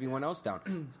bring everyone else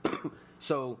down.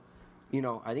 So, you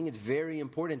know, I think it's very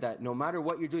important that no matter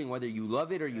what you're doing, whether you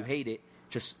love it or you hate it,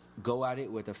 just go at it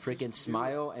with a freaking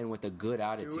smile and with a good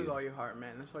attitude. Do it with all your heart,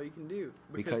 man. That's all you can do.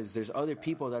 Because there's other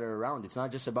people that are around. It's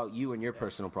not just about you and your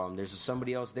personal problem. There's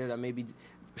somebody else there that may be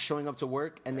showing up to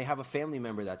work and they have a family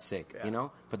member that's sick, you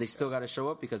know? But they still got to show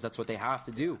up because that's what they have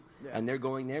to do. And they're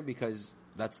going there because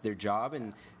that's their job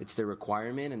and it's their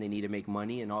requirement and they need to make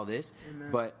money and all this. Amen.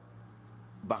 But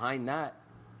behind that,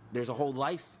 there's a whole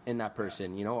life in that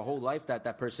person, you know, a whole life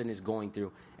that person is going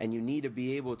through. And you need to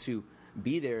be able to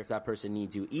be there if that person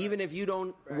needs you, even if you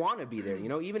don't want to be there, you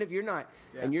know, even if you're not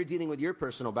and you're dealing with your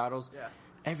personal battles,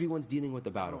 everyone's dealing with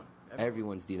the battle.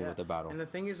 Everyone's dealing with the battle. And the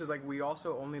thing is like, we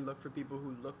also only look for people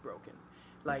who look broken.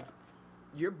 Like,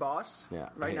 your boss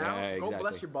right now, go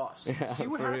bless your boss. See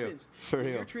what happens. If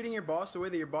you're treating your boss the way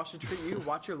that your boss should treat you,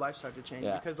 watch your life start to change.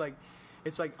 Because, like,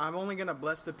 it's like, I'm only going to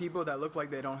bless the people that look like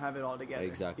they don't have it all together.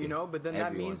 Exactly. You know? But then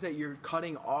that means that you're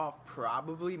cutting off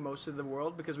probably most of the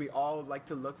world because we all like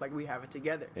to look like we have it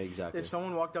together. Exactly. If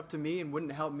someone walked up to me and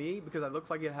wouldn't help me because I looked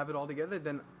like I have it all together,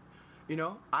 then, you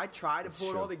know, I try to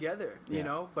pull it all together, you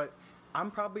know? But I'm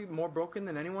probably more broken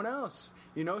than anyone else,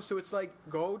 you know? So it's like,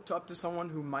 go up to someone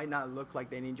who might not look like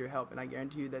they need your help, and I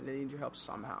guarantee you that they need your help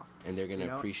somehow. And they're going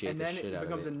to appreciate the shit out of it. And then it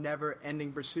becomes a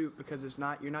never-ending pursuit because it's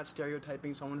not, you're not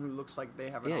stereotyping someone who looks like they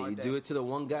have a hard day. Yeah, you do it to the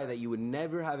one guy that you would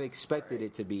never have expected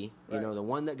it to be. You know, the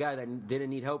one guy that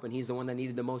didn't need help, and he's the one that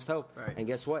needed the most help. And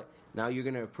guess what? Now you're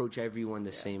going to approach everyone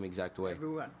the same exact way.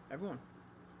 Everyone.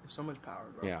 There's so much power,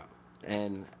 bro. Yeah.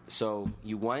 And so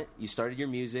you started your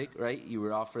music, right? You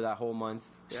were off for that whole month,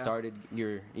 started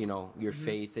your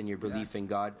faith and your belief in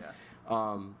God.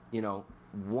 You know,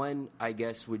 when, I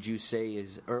guess, would you say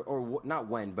is, or not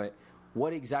when, but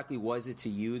what exactly was it to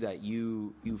you that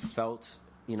you felt,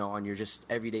 you know, on your just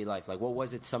everyday life? Like, what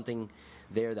was it, something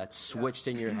there that switched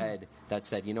in your head that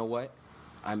said, you know what,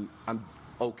 I'm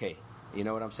okay. You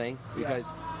know what I'm saying? Because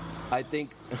I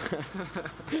think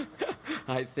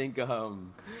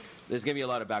there's gonna be a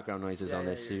lot of background noises on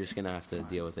this, so you're just gonna have to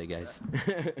deal with it, guys.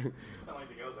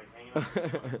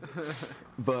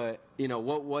 But you know,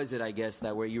 what was it, I guess,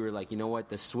 that where you were like, you know what,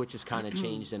 the switch has kind of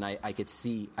changed, and I could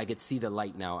see the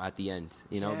light now at the end,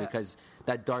 you know, because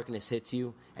that darkness hits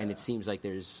you, and it seems like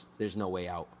there's no way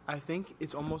out. I think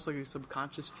it's almost like a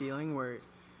subconscious feeling where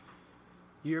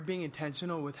you're being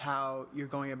intentional with how you're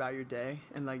going about your day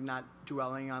and like not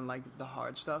dwelling on like the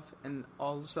hard stuff, and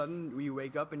all of a sudden you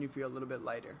wake up and you feel a little bit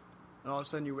lighter, and all of a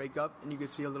sudden you wake up and you can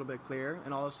see a little bit clearer,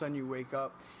 and all of a sudden you wake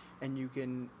up and you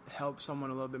can help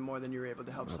someone a little bit more than you were able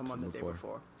to help someone the day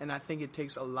before. And I think it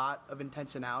takes a lot of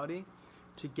intentionality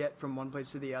to get from one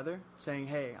place to the other, saying,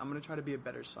 hey, I'm going to try to be a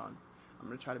better son, I'm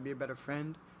going to try to be a better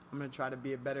friend, I'm going to try to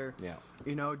be a better,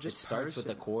 you know, just it starts person.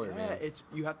 With the core, man.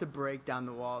 You have to break down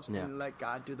the walls and let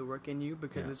God do the work in you,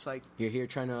 because it's like, you're here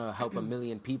trying to help a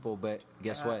million people, but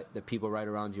guess what? The people right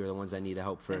around you are the ones that need the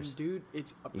help first. And dude,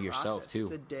 it's a process. Yourself too.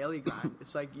 It's a daily grind.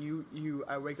 It's like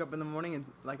I wake up in the morning and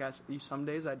like some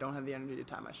days I don't have the energy to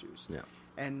tie my shoes. Yeah.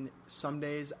 And some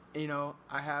days, you know,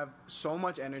 I have so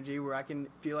much energy where I can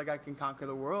feel like I can conquer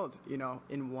the world, you know,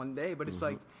 in one day. But it's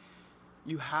like,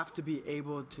 you have to be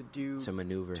able to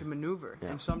maneuver. Yeah.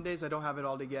 And some days I don't have it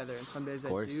all together, and some days I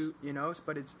do, you know,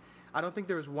 but I don't think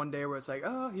there was one day where it's like,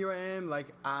 oh, here I am, like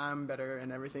I'm better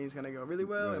and everything's going to go really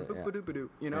well, and boop-a-doop-a-doop,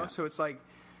 you know? Yeah. So it's like,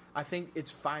 I think it's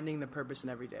finding the purpose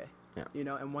in every day. Yeah. You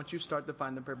know, and once you start to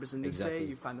find the purpose in this day,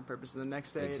 you find the purpose in the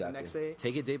next day, the next day.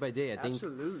 Take it day by day.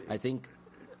 Absolutely. I think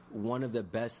one of the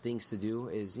best things to do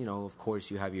is, you know, of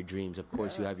course you have your dreams, of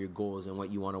course you have your goals and what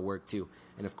you want to work to,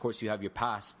 and of course you have your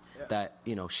past that,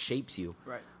 you know, shapes you.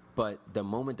 Right. But the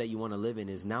moment that you want to live in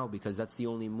is now, because that's the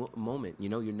only moment. You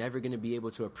know, you're never going to be able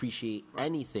to appreciate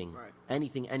anything,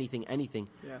 anything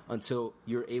until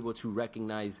you're able to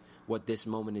recognize what this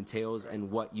moment entails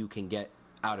and what you can get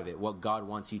out of it, what God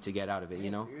wants you to get out of it, you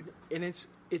know? Dude. And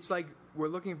it's like we're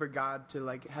looking for God to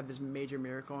like have this major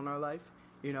miracle in our life,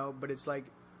 you know, but it's like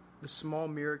the small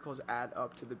miracles add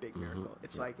up to the big miracle.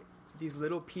 It's like these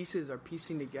little pieces are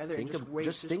piecing together.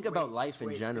 Just think about life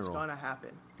in general. It's gonna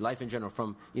happen. Life in general,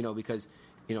 from, you know, because,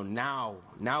 you know,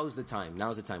 now's the time.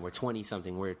 We're 20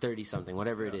 something, we're 30 something,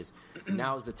 whatever it is.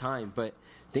 Now's the time. But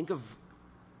think of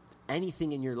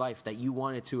anything in your life that you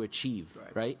wanted to achieve,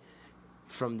 right?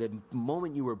 From the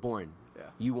moment you were born,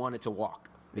 you wanted to walk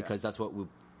because that's what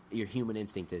your human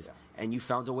instinct is. And you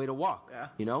found a way to walk,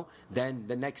 you know? Then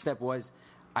the next step was,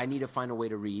 I need to find a way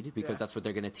to read because that's what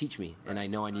they're going to teach me. And I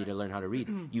know I need to learn how to read.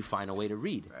 You find a way to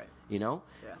read, you know?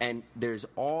 And there's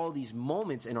all these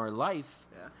moments in our life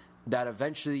that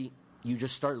eventually you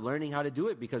just start learning how to do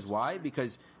it. Because why?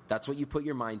 Because that's what you put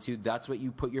your mind to. That's what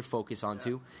you put your focus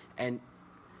onto. And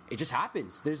it just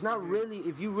happens. There's not really,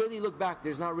 if you really look back,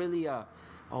 there's not really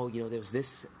oh, you know, there was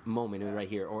this moment right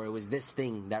here, or it was this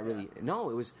thing that really, no,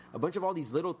 it was a bunch of all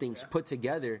these little things put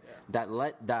together that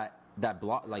let that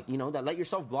let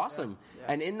yourself blossom.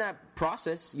 And in that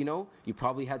process, you know, you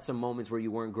probably had some moments where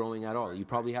you weren't growing at all. You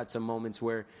probably had some moments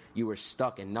where you were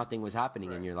stuck and nothing was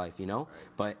happening in your life, you know?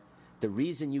 But the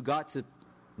reason you got to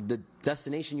the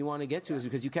destination you want to get to is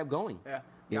because you kept going.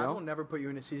 God will never put you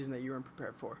in a season that you weren't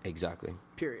prepared for. Exactly.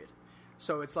 Period.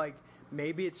 So it's like,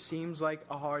 maybe it seems like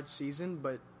a hard season,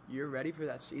 but you're ready for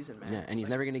that season, man. Yeah, and he's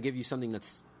never going to give you something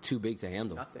that's too big to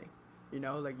handle. Nothing. You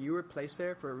know, like, you were placed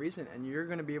there for a reason, and you're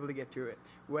going to be able to get through it.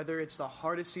 Whether it's the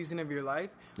hardest season of your life,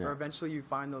 or eventually you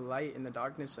find the light in the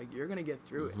darkness, like, you're going to get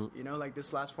through it. You know, like,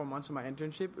 this last 4 months of my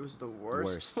internship, it was the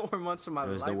worst 4 months of my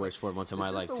life. It was the worst 4 months of my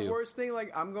life, too. This is the worst thing.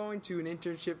 Like, I'm going to an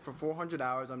internship for 400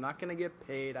 hours. I'm not going to get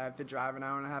paid. I have to drive an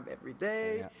hour and a half every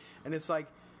day. And it's like,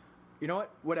 you know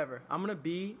what? Whatever. I'm going to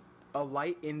be a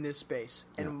light in this space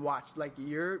and watch, like,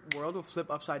 your world will flip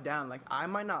upside down. Like, I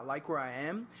might not like where I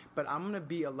am, but I'm going to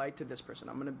be a light to this person.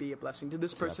 I'm going to be a blessing to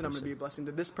this person. I'm going to be a blessing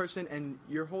to this person, and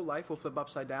your whole life will flip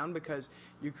upside down because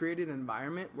you created an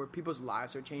environment where people's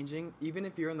lives are changing, even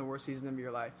if you're in the worst season of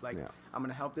your life. Like, I'm going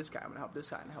to help this guy, I'm going to help this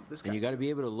guy, and help this guy. And you got to be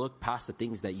able to look past the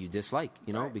things that you dislike,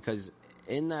 you know, because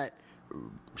in that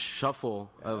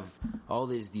shuffle of all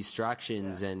these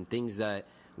distractions and things that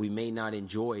we may not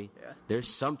enjoy, there's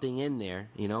something in there,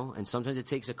 you know, and sometimes it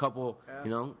takes a couple,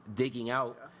 you know, digging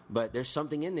out, but there's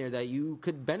something in there that you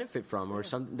could benefit from, or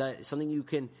something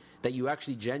that you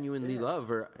actually genuinely love.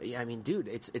 Or, I mean, dude,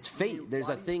 it's fate. There's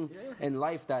a thing in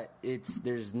life that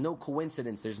there's no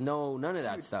coincidence. There's none of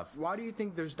that stuff. Why do you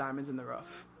think there's diamonds in the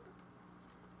rough?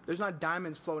 There's not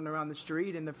diamonds floating around the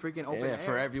street in the freaking open air.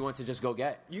 For everyone to just go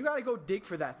get. You got to go dig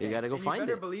for that thing. You got to go find it. You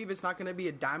better believe it's not going to be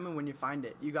a diamond when you find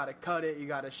it. You got to cut it, you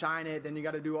got to shine it, then you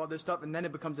got to do all this stuff, and then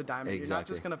it becomes a diamond. Exactly. You're not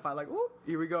just going to find like, oh,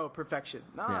 here we go, perfection.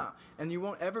 Nah. And you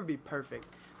won't ever be perfect.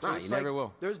 So you never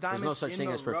will. There's no such thing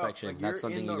as perfection. Like, that's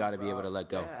something you got to be able to let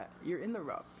go. Yeah, you're in the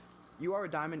rough. You are a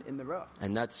diamond in the rough.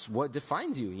 And that's what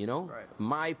defines you, you know? Right.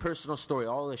 My personal story,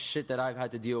 all the shit that I've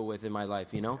had to deal with in my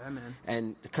life, you know? Yeah, man.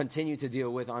 And continue to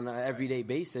deal with on an everyday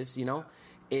basis, you know?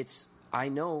 I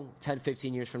know 10,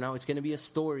 15 years from now, it's going to be a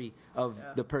story of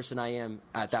the person I am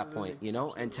at that point, you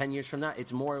know? And 10 years from now,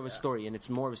 it's more of a story, and it's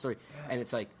more of a story. And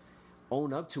it's like,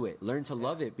 own up to it. Learn to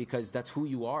love it, because that's who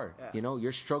you are, you know?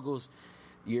 Your struggles,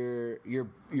 your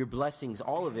blessings,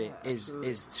 all of it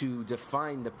is to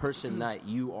define the person that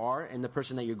you are and the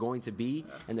person that you're going to be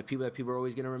and the people that people are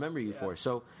always going to remember you for.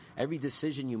 So every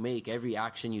decision you make, every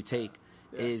action you take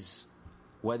is,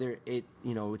 whether it,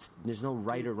 you know, there's no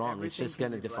right or wrong. It's just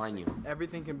going to define you.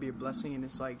 Everything can be a blessing, and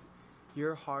it's like,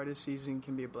 your hardest season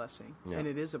can be a blessing, and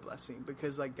it is a blessing,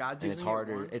 because like God's using it.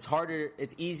 And it's harder.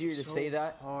 It's easier to say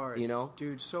that, hard, you know,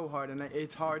 dude, so hard, and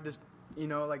it's hard to, you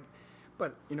know, like.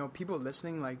 But, you know, people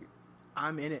listening, like,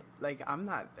 I'm in it. Like, I'm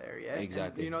not there yet.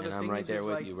 Exactly. And, you know, and I'm right there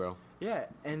with you, bro. Yeah,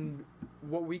 and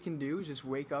what we can do is just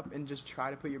wake up and just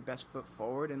try to put your best foot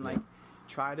forward and, like,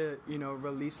 try to, you know,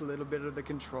 release a little bit of the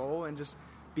control and just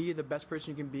be the best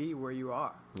person you can be where you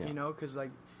are. You know, because,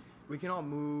 like, we can all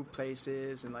move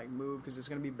places and, like, move because it's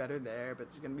going to be better there, but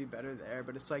it's going to be better there.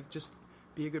 But it's, like, just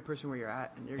be a good person where you're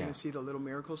at, and you're going to see the little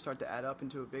miracles start to add up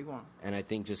into a big one. And I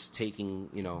think just taking,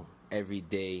 you know, every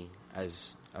day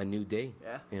as a new day,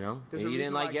 you know? If you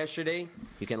didn't like yesterday,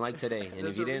 you can like today. And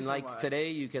if you didn't like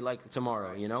today, you can like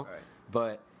tomorrow, you know?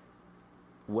 But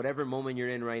whatever moment you're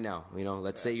in right now, you know,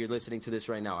 let's say you're listening to this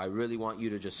right now, I really want you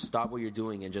to just stop what you're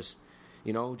doing and just,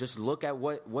 you know, just look at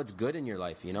what's good in your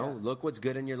life, you know? Look what's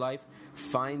good in your life.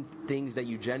 Find things that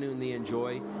you genuinely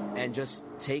enjoy, and just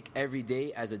take every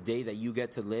day as a day that you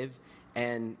get to live,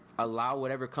 and allow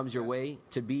whatever comes your way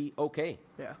to be okay.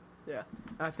 Yeah.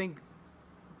 I think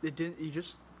you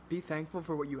just be thankful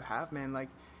for what you have, man. Like,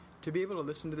 to be able to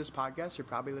listen to this podcast, you're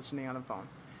probably listening on a phone,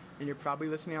 and you're probably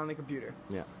listening on the computer.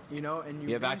 You know, and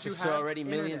you have access to already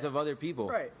millions of other people.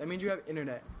 Right. That means you have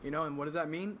internet, you know, and what does that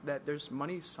mean? That there's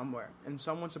money somewhere, and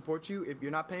someone supports you. If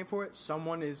you're not paying for it,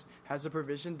 someone has the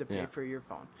provision to pay for your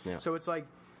phone. So it's like,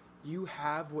 you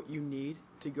have what you need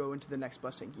to go into the next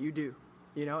blessing. You do.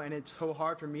 You know, and it's so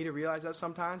hard for me to realize that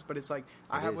sometimes, but it's like,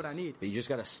 I have what I need. But you just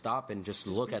got to stop and just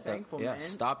look at that. Yeah, man.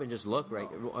 Stop and just look right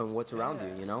on what's around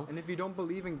you, you know? And if you don't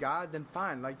believe in God, then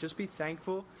fine. Like, just be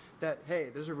thankful that, hey,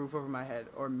 there's a roof over my head.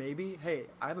 Or maybe, hey,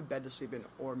 I have a bed to sleep in.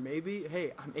 Or maybe,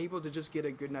 hey, I'm able to just get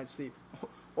a good night's sleep.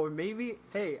 Or maybe,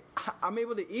 hey, I'm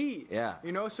able to eat. Yeah.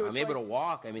 You know, so I'm able to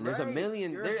walk. I mean, there's a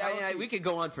million. We could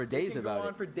go on for days about it. Go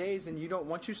on for days, and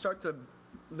once you start to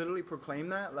literally proclaim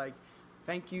that, like,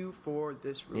 thank you for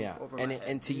this roof over my head.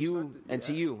 And to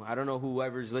you, I don't know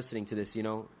whoever's listening to this, you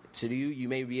know, to you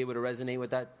may be able to resonate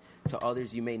with that. To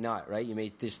others, you may not, right? You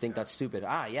may just think that's stupid.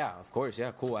 Yeah, of course,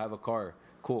 yeah, cool, I have a car,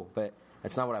 cool. But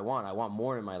that's not what I want. I want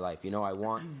more in my life, you know. I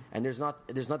want, and there's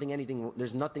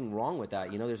nothing wrong with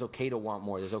that, you know. There's okay to want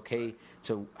more. There's okay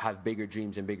to have bigger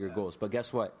dreams and bigger goals. But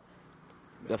guess what?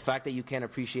 The fact that you can't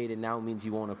appreciate it now means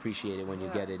you won't appreciate it when you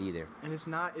get it either. And it's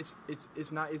not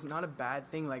a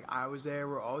bad thing. Like, I was there,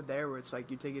 we're all there, where it's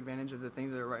like you take advantage of the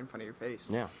things that are right in front of your face.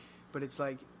 Yeah. But it's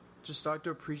like, just start to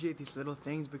appreciate these little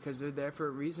things because they're there for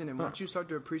a reason. And once you start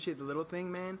to appreciate the little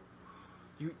thing, man,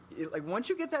 once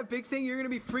you get that big thing, you're gonna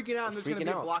be freaking out, and there's gonna be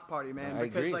a block party, man. I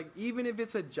because agree. Like, even if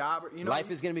it's a job, you know,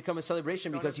 life is gonna become a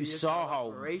celebration because you saw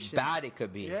how bad it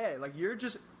could be. Yeah, like you're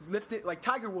just lifted, like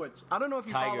Tiger Woods. I don't know if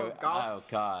you follow golf. Oh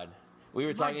God, we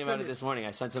were talking about it this morning.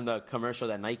 I sent him the commercial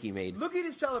that Nike made. Look at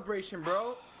his celebration,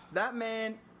 bro. That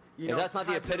man. You know, if that's not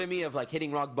the epitome of like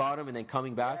hitting rock bottom and then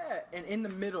coming back. Yeah, and in the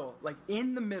middle,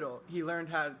 he learned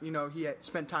how. You know, he had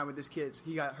spent time with his kids.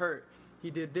 He got hurt. He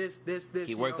did this.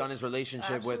 He worked on his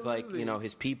relationship with, like, you know,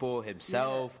 his people,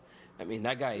 himself. Yeah. I mean,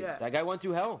 that guy went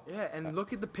through hell. Yeah, and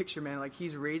look at the picture, man. Like,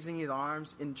 he's raising his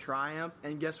arms in triumph,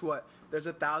 and guess what? There's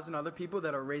 1,000 other people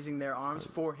that are raising their arms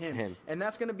for him. And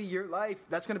that's going to be your life.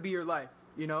 That's going to be your life,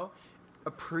 you know?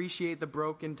 Appreciate the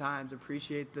broken times,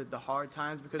 appreciate the hard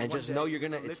times, because and just know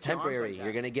it's temporary.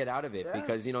 You're gonna get out of it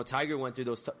because, you know, Tiger went through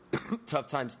those tough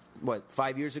times. What,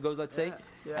 5 years ago, let's say,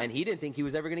 and he didn't think he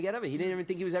was ever gonna get out of it. He didn't even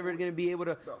think he was ever gonna be able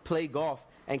to play golf,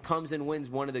 and comes and wins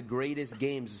one of the greatest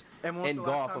games in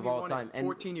golf of all time. And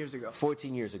 14 years ago.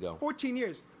 14 years ago. 14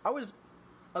 years. I was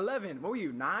 11. What were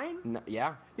you, 9?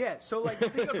 Yeah. Yeah. So, like,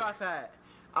 think about that.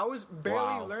 I was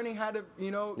barely learning how to, you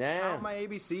know, count my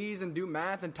ABCs and do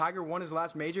math, and Tiger won his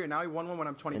last major, and now he won one when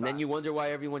I'm 25. And then you wonder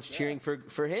why everyone's cheering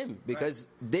for him, because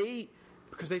they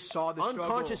saw the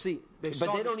unconsciously, struggle.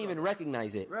 But they don't even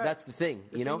recognize it. Right. That's the thing,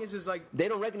 you know? Is like, they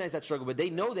don't recognize that struggle, but they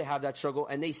know they have that struggle,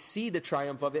 and they see the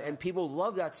triumph of it, and people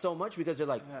love that so much because they're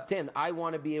like, damn, I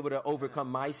want to be able to overcome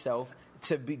myself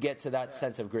to get to that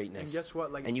sense of greatness. And guess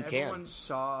what? Like, and you everyone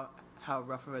saw how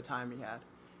rough of a time he had.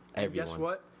 And guess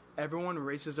what? Everyone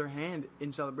raises their hand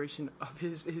in celebration of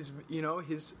his you know,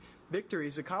 his victory,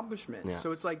 his accomplishment. Yeah.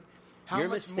 So it's like, your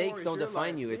mistakes don't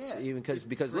define you. It's even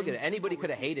because look at it. Anybody could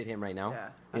have hated him right now.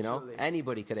 Yeah, you know,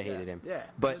 anybody could have hated him. Yeah,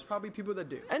 but there's probably people that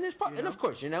do. And and of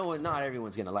course, you know, not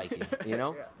everyone's gonna like you. You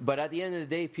know, but at the end of the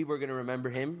day, people are gonna remember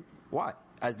him. Why?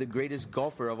 As the greatest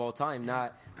golfer of all time,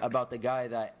 not about the guy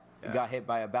that got hit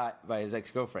by a bat by his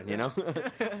ex-girlfriend. You know.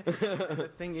 The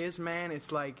thing is, man,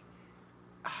 it's like,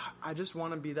 I just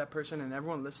want to be that person, and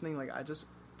everyone listening, like, I just,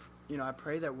 you know, I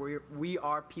pray that we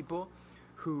are people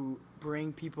who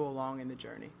bring people along in the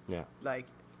journey. Yeah. Like,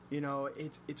 you know,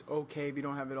 it's okay if you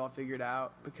don't have it all figured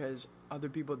out, because other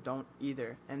people don't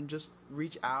either. And just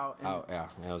reach out. And, I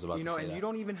was about to say that. And you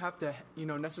don't even have to, you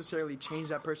know, necessarily change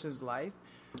that person's life,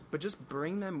 but just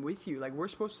bring them with you. Like, we're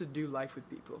supposed to do life with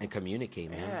people. And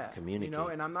communicate, man. Yeah. Communicate. You know,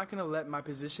 and I'm not going to let my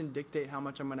position dictate how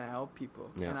much I'm going to help people.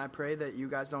 Yeah. And I pray that you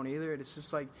guys don't either. It's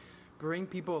just like, bring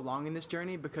people along in this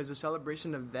journey, because the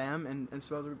celebration of them and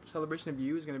celebration of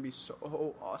you is going to be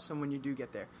so awesome when you do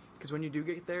get there. Because when you do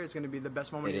get there, it's going to be the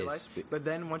best moment of your life. But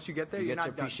then once you get there, you're not done.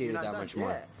 You get to appreciate it that much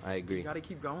more. I agree. You got to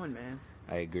keep going, man.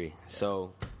 I agree. Yeah.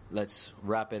 So let's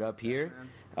wrap it up here.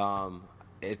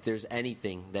 If there's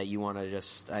anything that you want to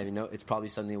just, I know it's probably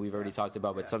something we've already talked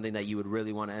about, but something that you would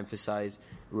really want to emphasize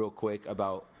real quick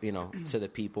about, you know, to the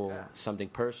people, something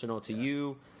personal to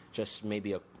you, just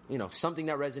maybe something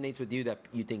that resonates with you that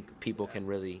you think people can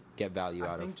really get value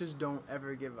out of. I think just don't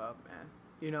ever give up, man.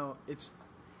 You know,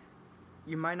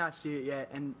 you might not see it yet,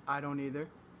 and I don't either.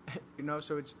 You know,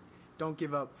 so don't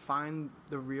give up. Find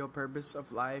the real purpose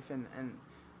of life and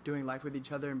doing life with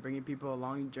each other and bringing people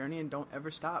along the journey, and don't ever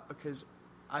stop, because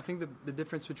I think the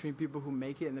difference between people who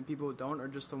make it and the people who don't are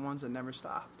just the ones that never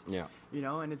stopped. Yeah. You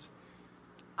know, and it's,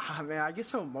 man, I get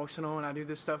so emotional when I do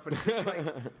this stuff, but it's just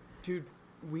like, dude,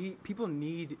 people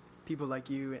need people like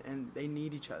you, and they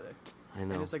need each other. I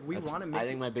know. And it's like, we want to make I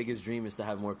think my biggest dream is to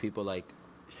have more people like...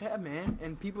 Yeah, man.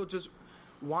 And people just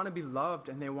want to be loved,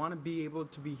 and they want to be able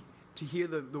to be to hear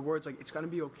the words like, it's going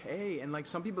to be okay. And like,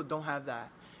 some people don't have that.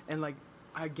 And like,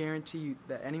 I guarantee you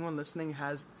that anyone listening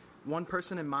has one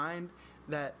person in mind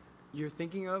that you're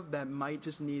thinking of that might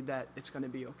just need that it's going to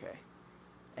be okay.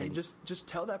 And just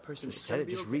tell that person. Just tell it.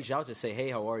 Just okay. Reach out to say, hey,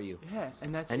 how are you? Yeah,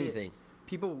 and that's anything. It.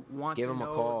 People want to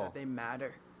know that they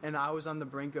matter. And I was on the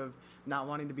brink of not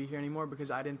wanting to be here anymore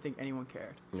because I didn't think anyone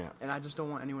cared. Yeah. And I just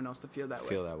don't want anyone else to feel that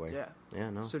way. Yeah.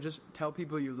 Yeah, no. So just tell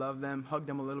people you love them, hug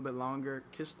them a little bit longer,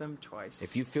 kiss them twice.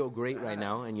 If you feel great right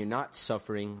now and you're not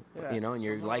suffering, and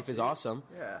your life is awesome,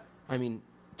 I mean,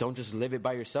 don't just live it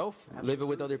by yourself. Absolutely. Live it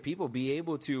with other people. Be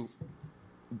able to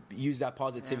use that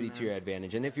positivity to your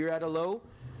advantage. And if you're at a low,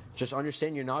 just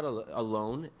understand you're not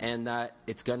alone, and that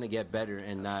it's going to get better,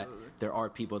 and that there are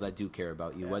people that do care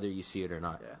about you, whether you see it or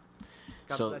not. Yeah.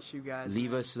 God bless you guys.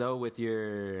 Leave us, though, with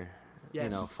your,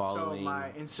 following. So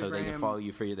my Instagram, so they can follow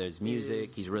you for there's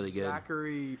music. He's really good.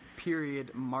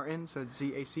 Zachary.Martin. So it's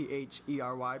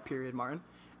Zachery Martin.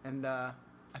 And I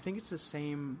think it's the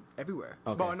same everywhere.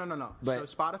 Okay. Oh, no. But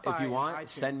so Spotify, if you want,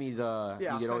 send me the.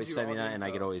 You can always send me that, and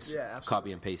I could always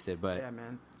copy and paste it. But yeah,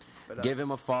 man. Give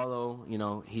him a follow.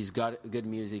 He's got good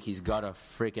music. He's got a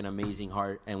freaking amazing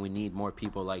heart, and we need more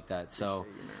people like that. So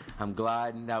I'm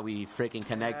glad that we freaking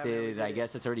connected. I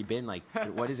guess it's already been like,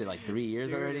 what is it, like 3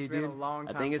 years already, dude? A long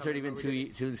time. I think it's already been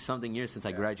two something years since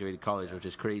I graduated college, which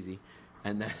is crazy.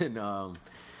 And then,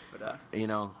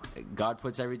 God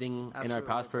puts everything in our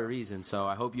path for a reason. So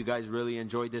I hope you guys really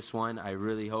enjoyed this one. I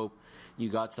really hope you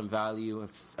got some value.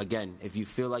 If you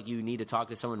feel like you need to talk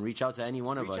to someone, reach out to any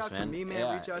one of us, man. Reach out to me, man.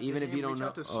 Yeah. Reach out even to if him, you don't reach know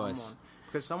out to someone.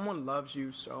 Because someone loves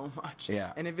you so much.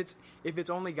 Yeah. And if it's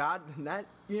only God, then that,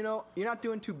 you're not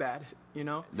doing too bad,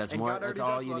 That's and more. God that's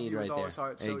all you need right there.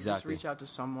 Heart, so just reach out to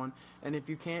someone. And if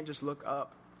you can't, just look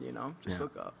up,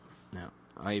 look up. Yeah.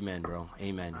 Amen, bro.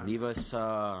 Amen. Leave us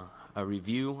a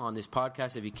review on this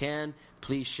podcast if you can.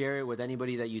 Please share it with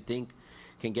anybody that you think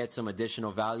can get some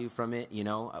additional value from it.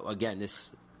 Again, this,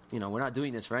 we're not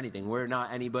doing this for anything. We're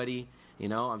not anybody.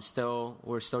 We're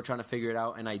still trying to figure it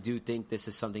out, and I do think this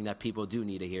is something that people do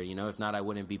need to hear. If not, I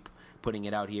wouldn't be putting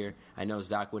it out here. I know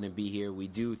Zach wouldn't be here. We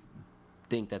do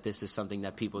think that this is something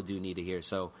that people do need to hear.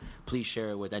 So please share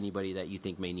it with anybody that you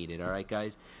think may need it. All right,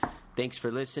 guys? Thanks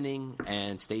for listening,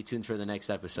 and stay tuned for the next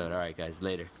episode. All right, guys.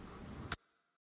 Later.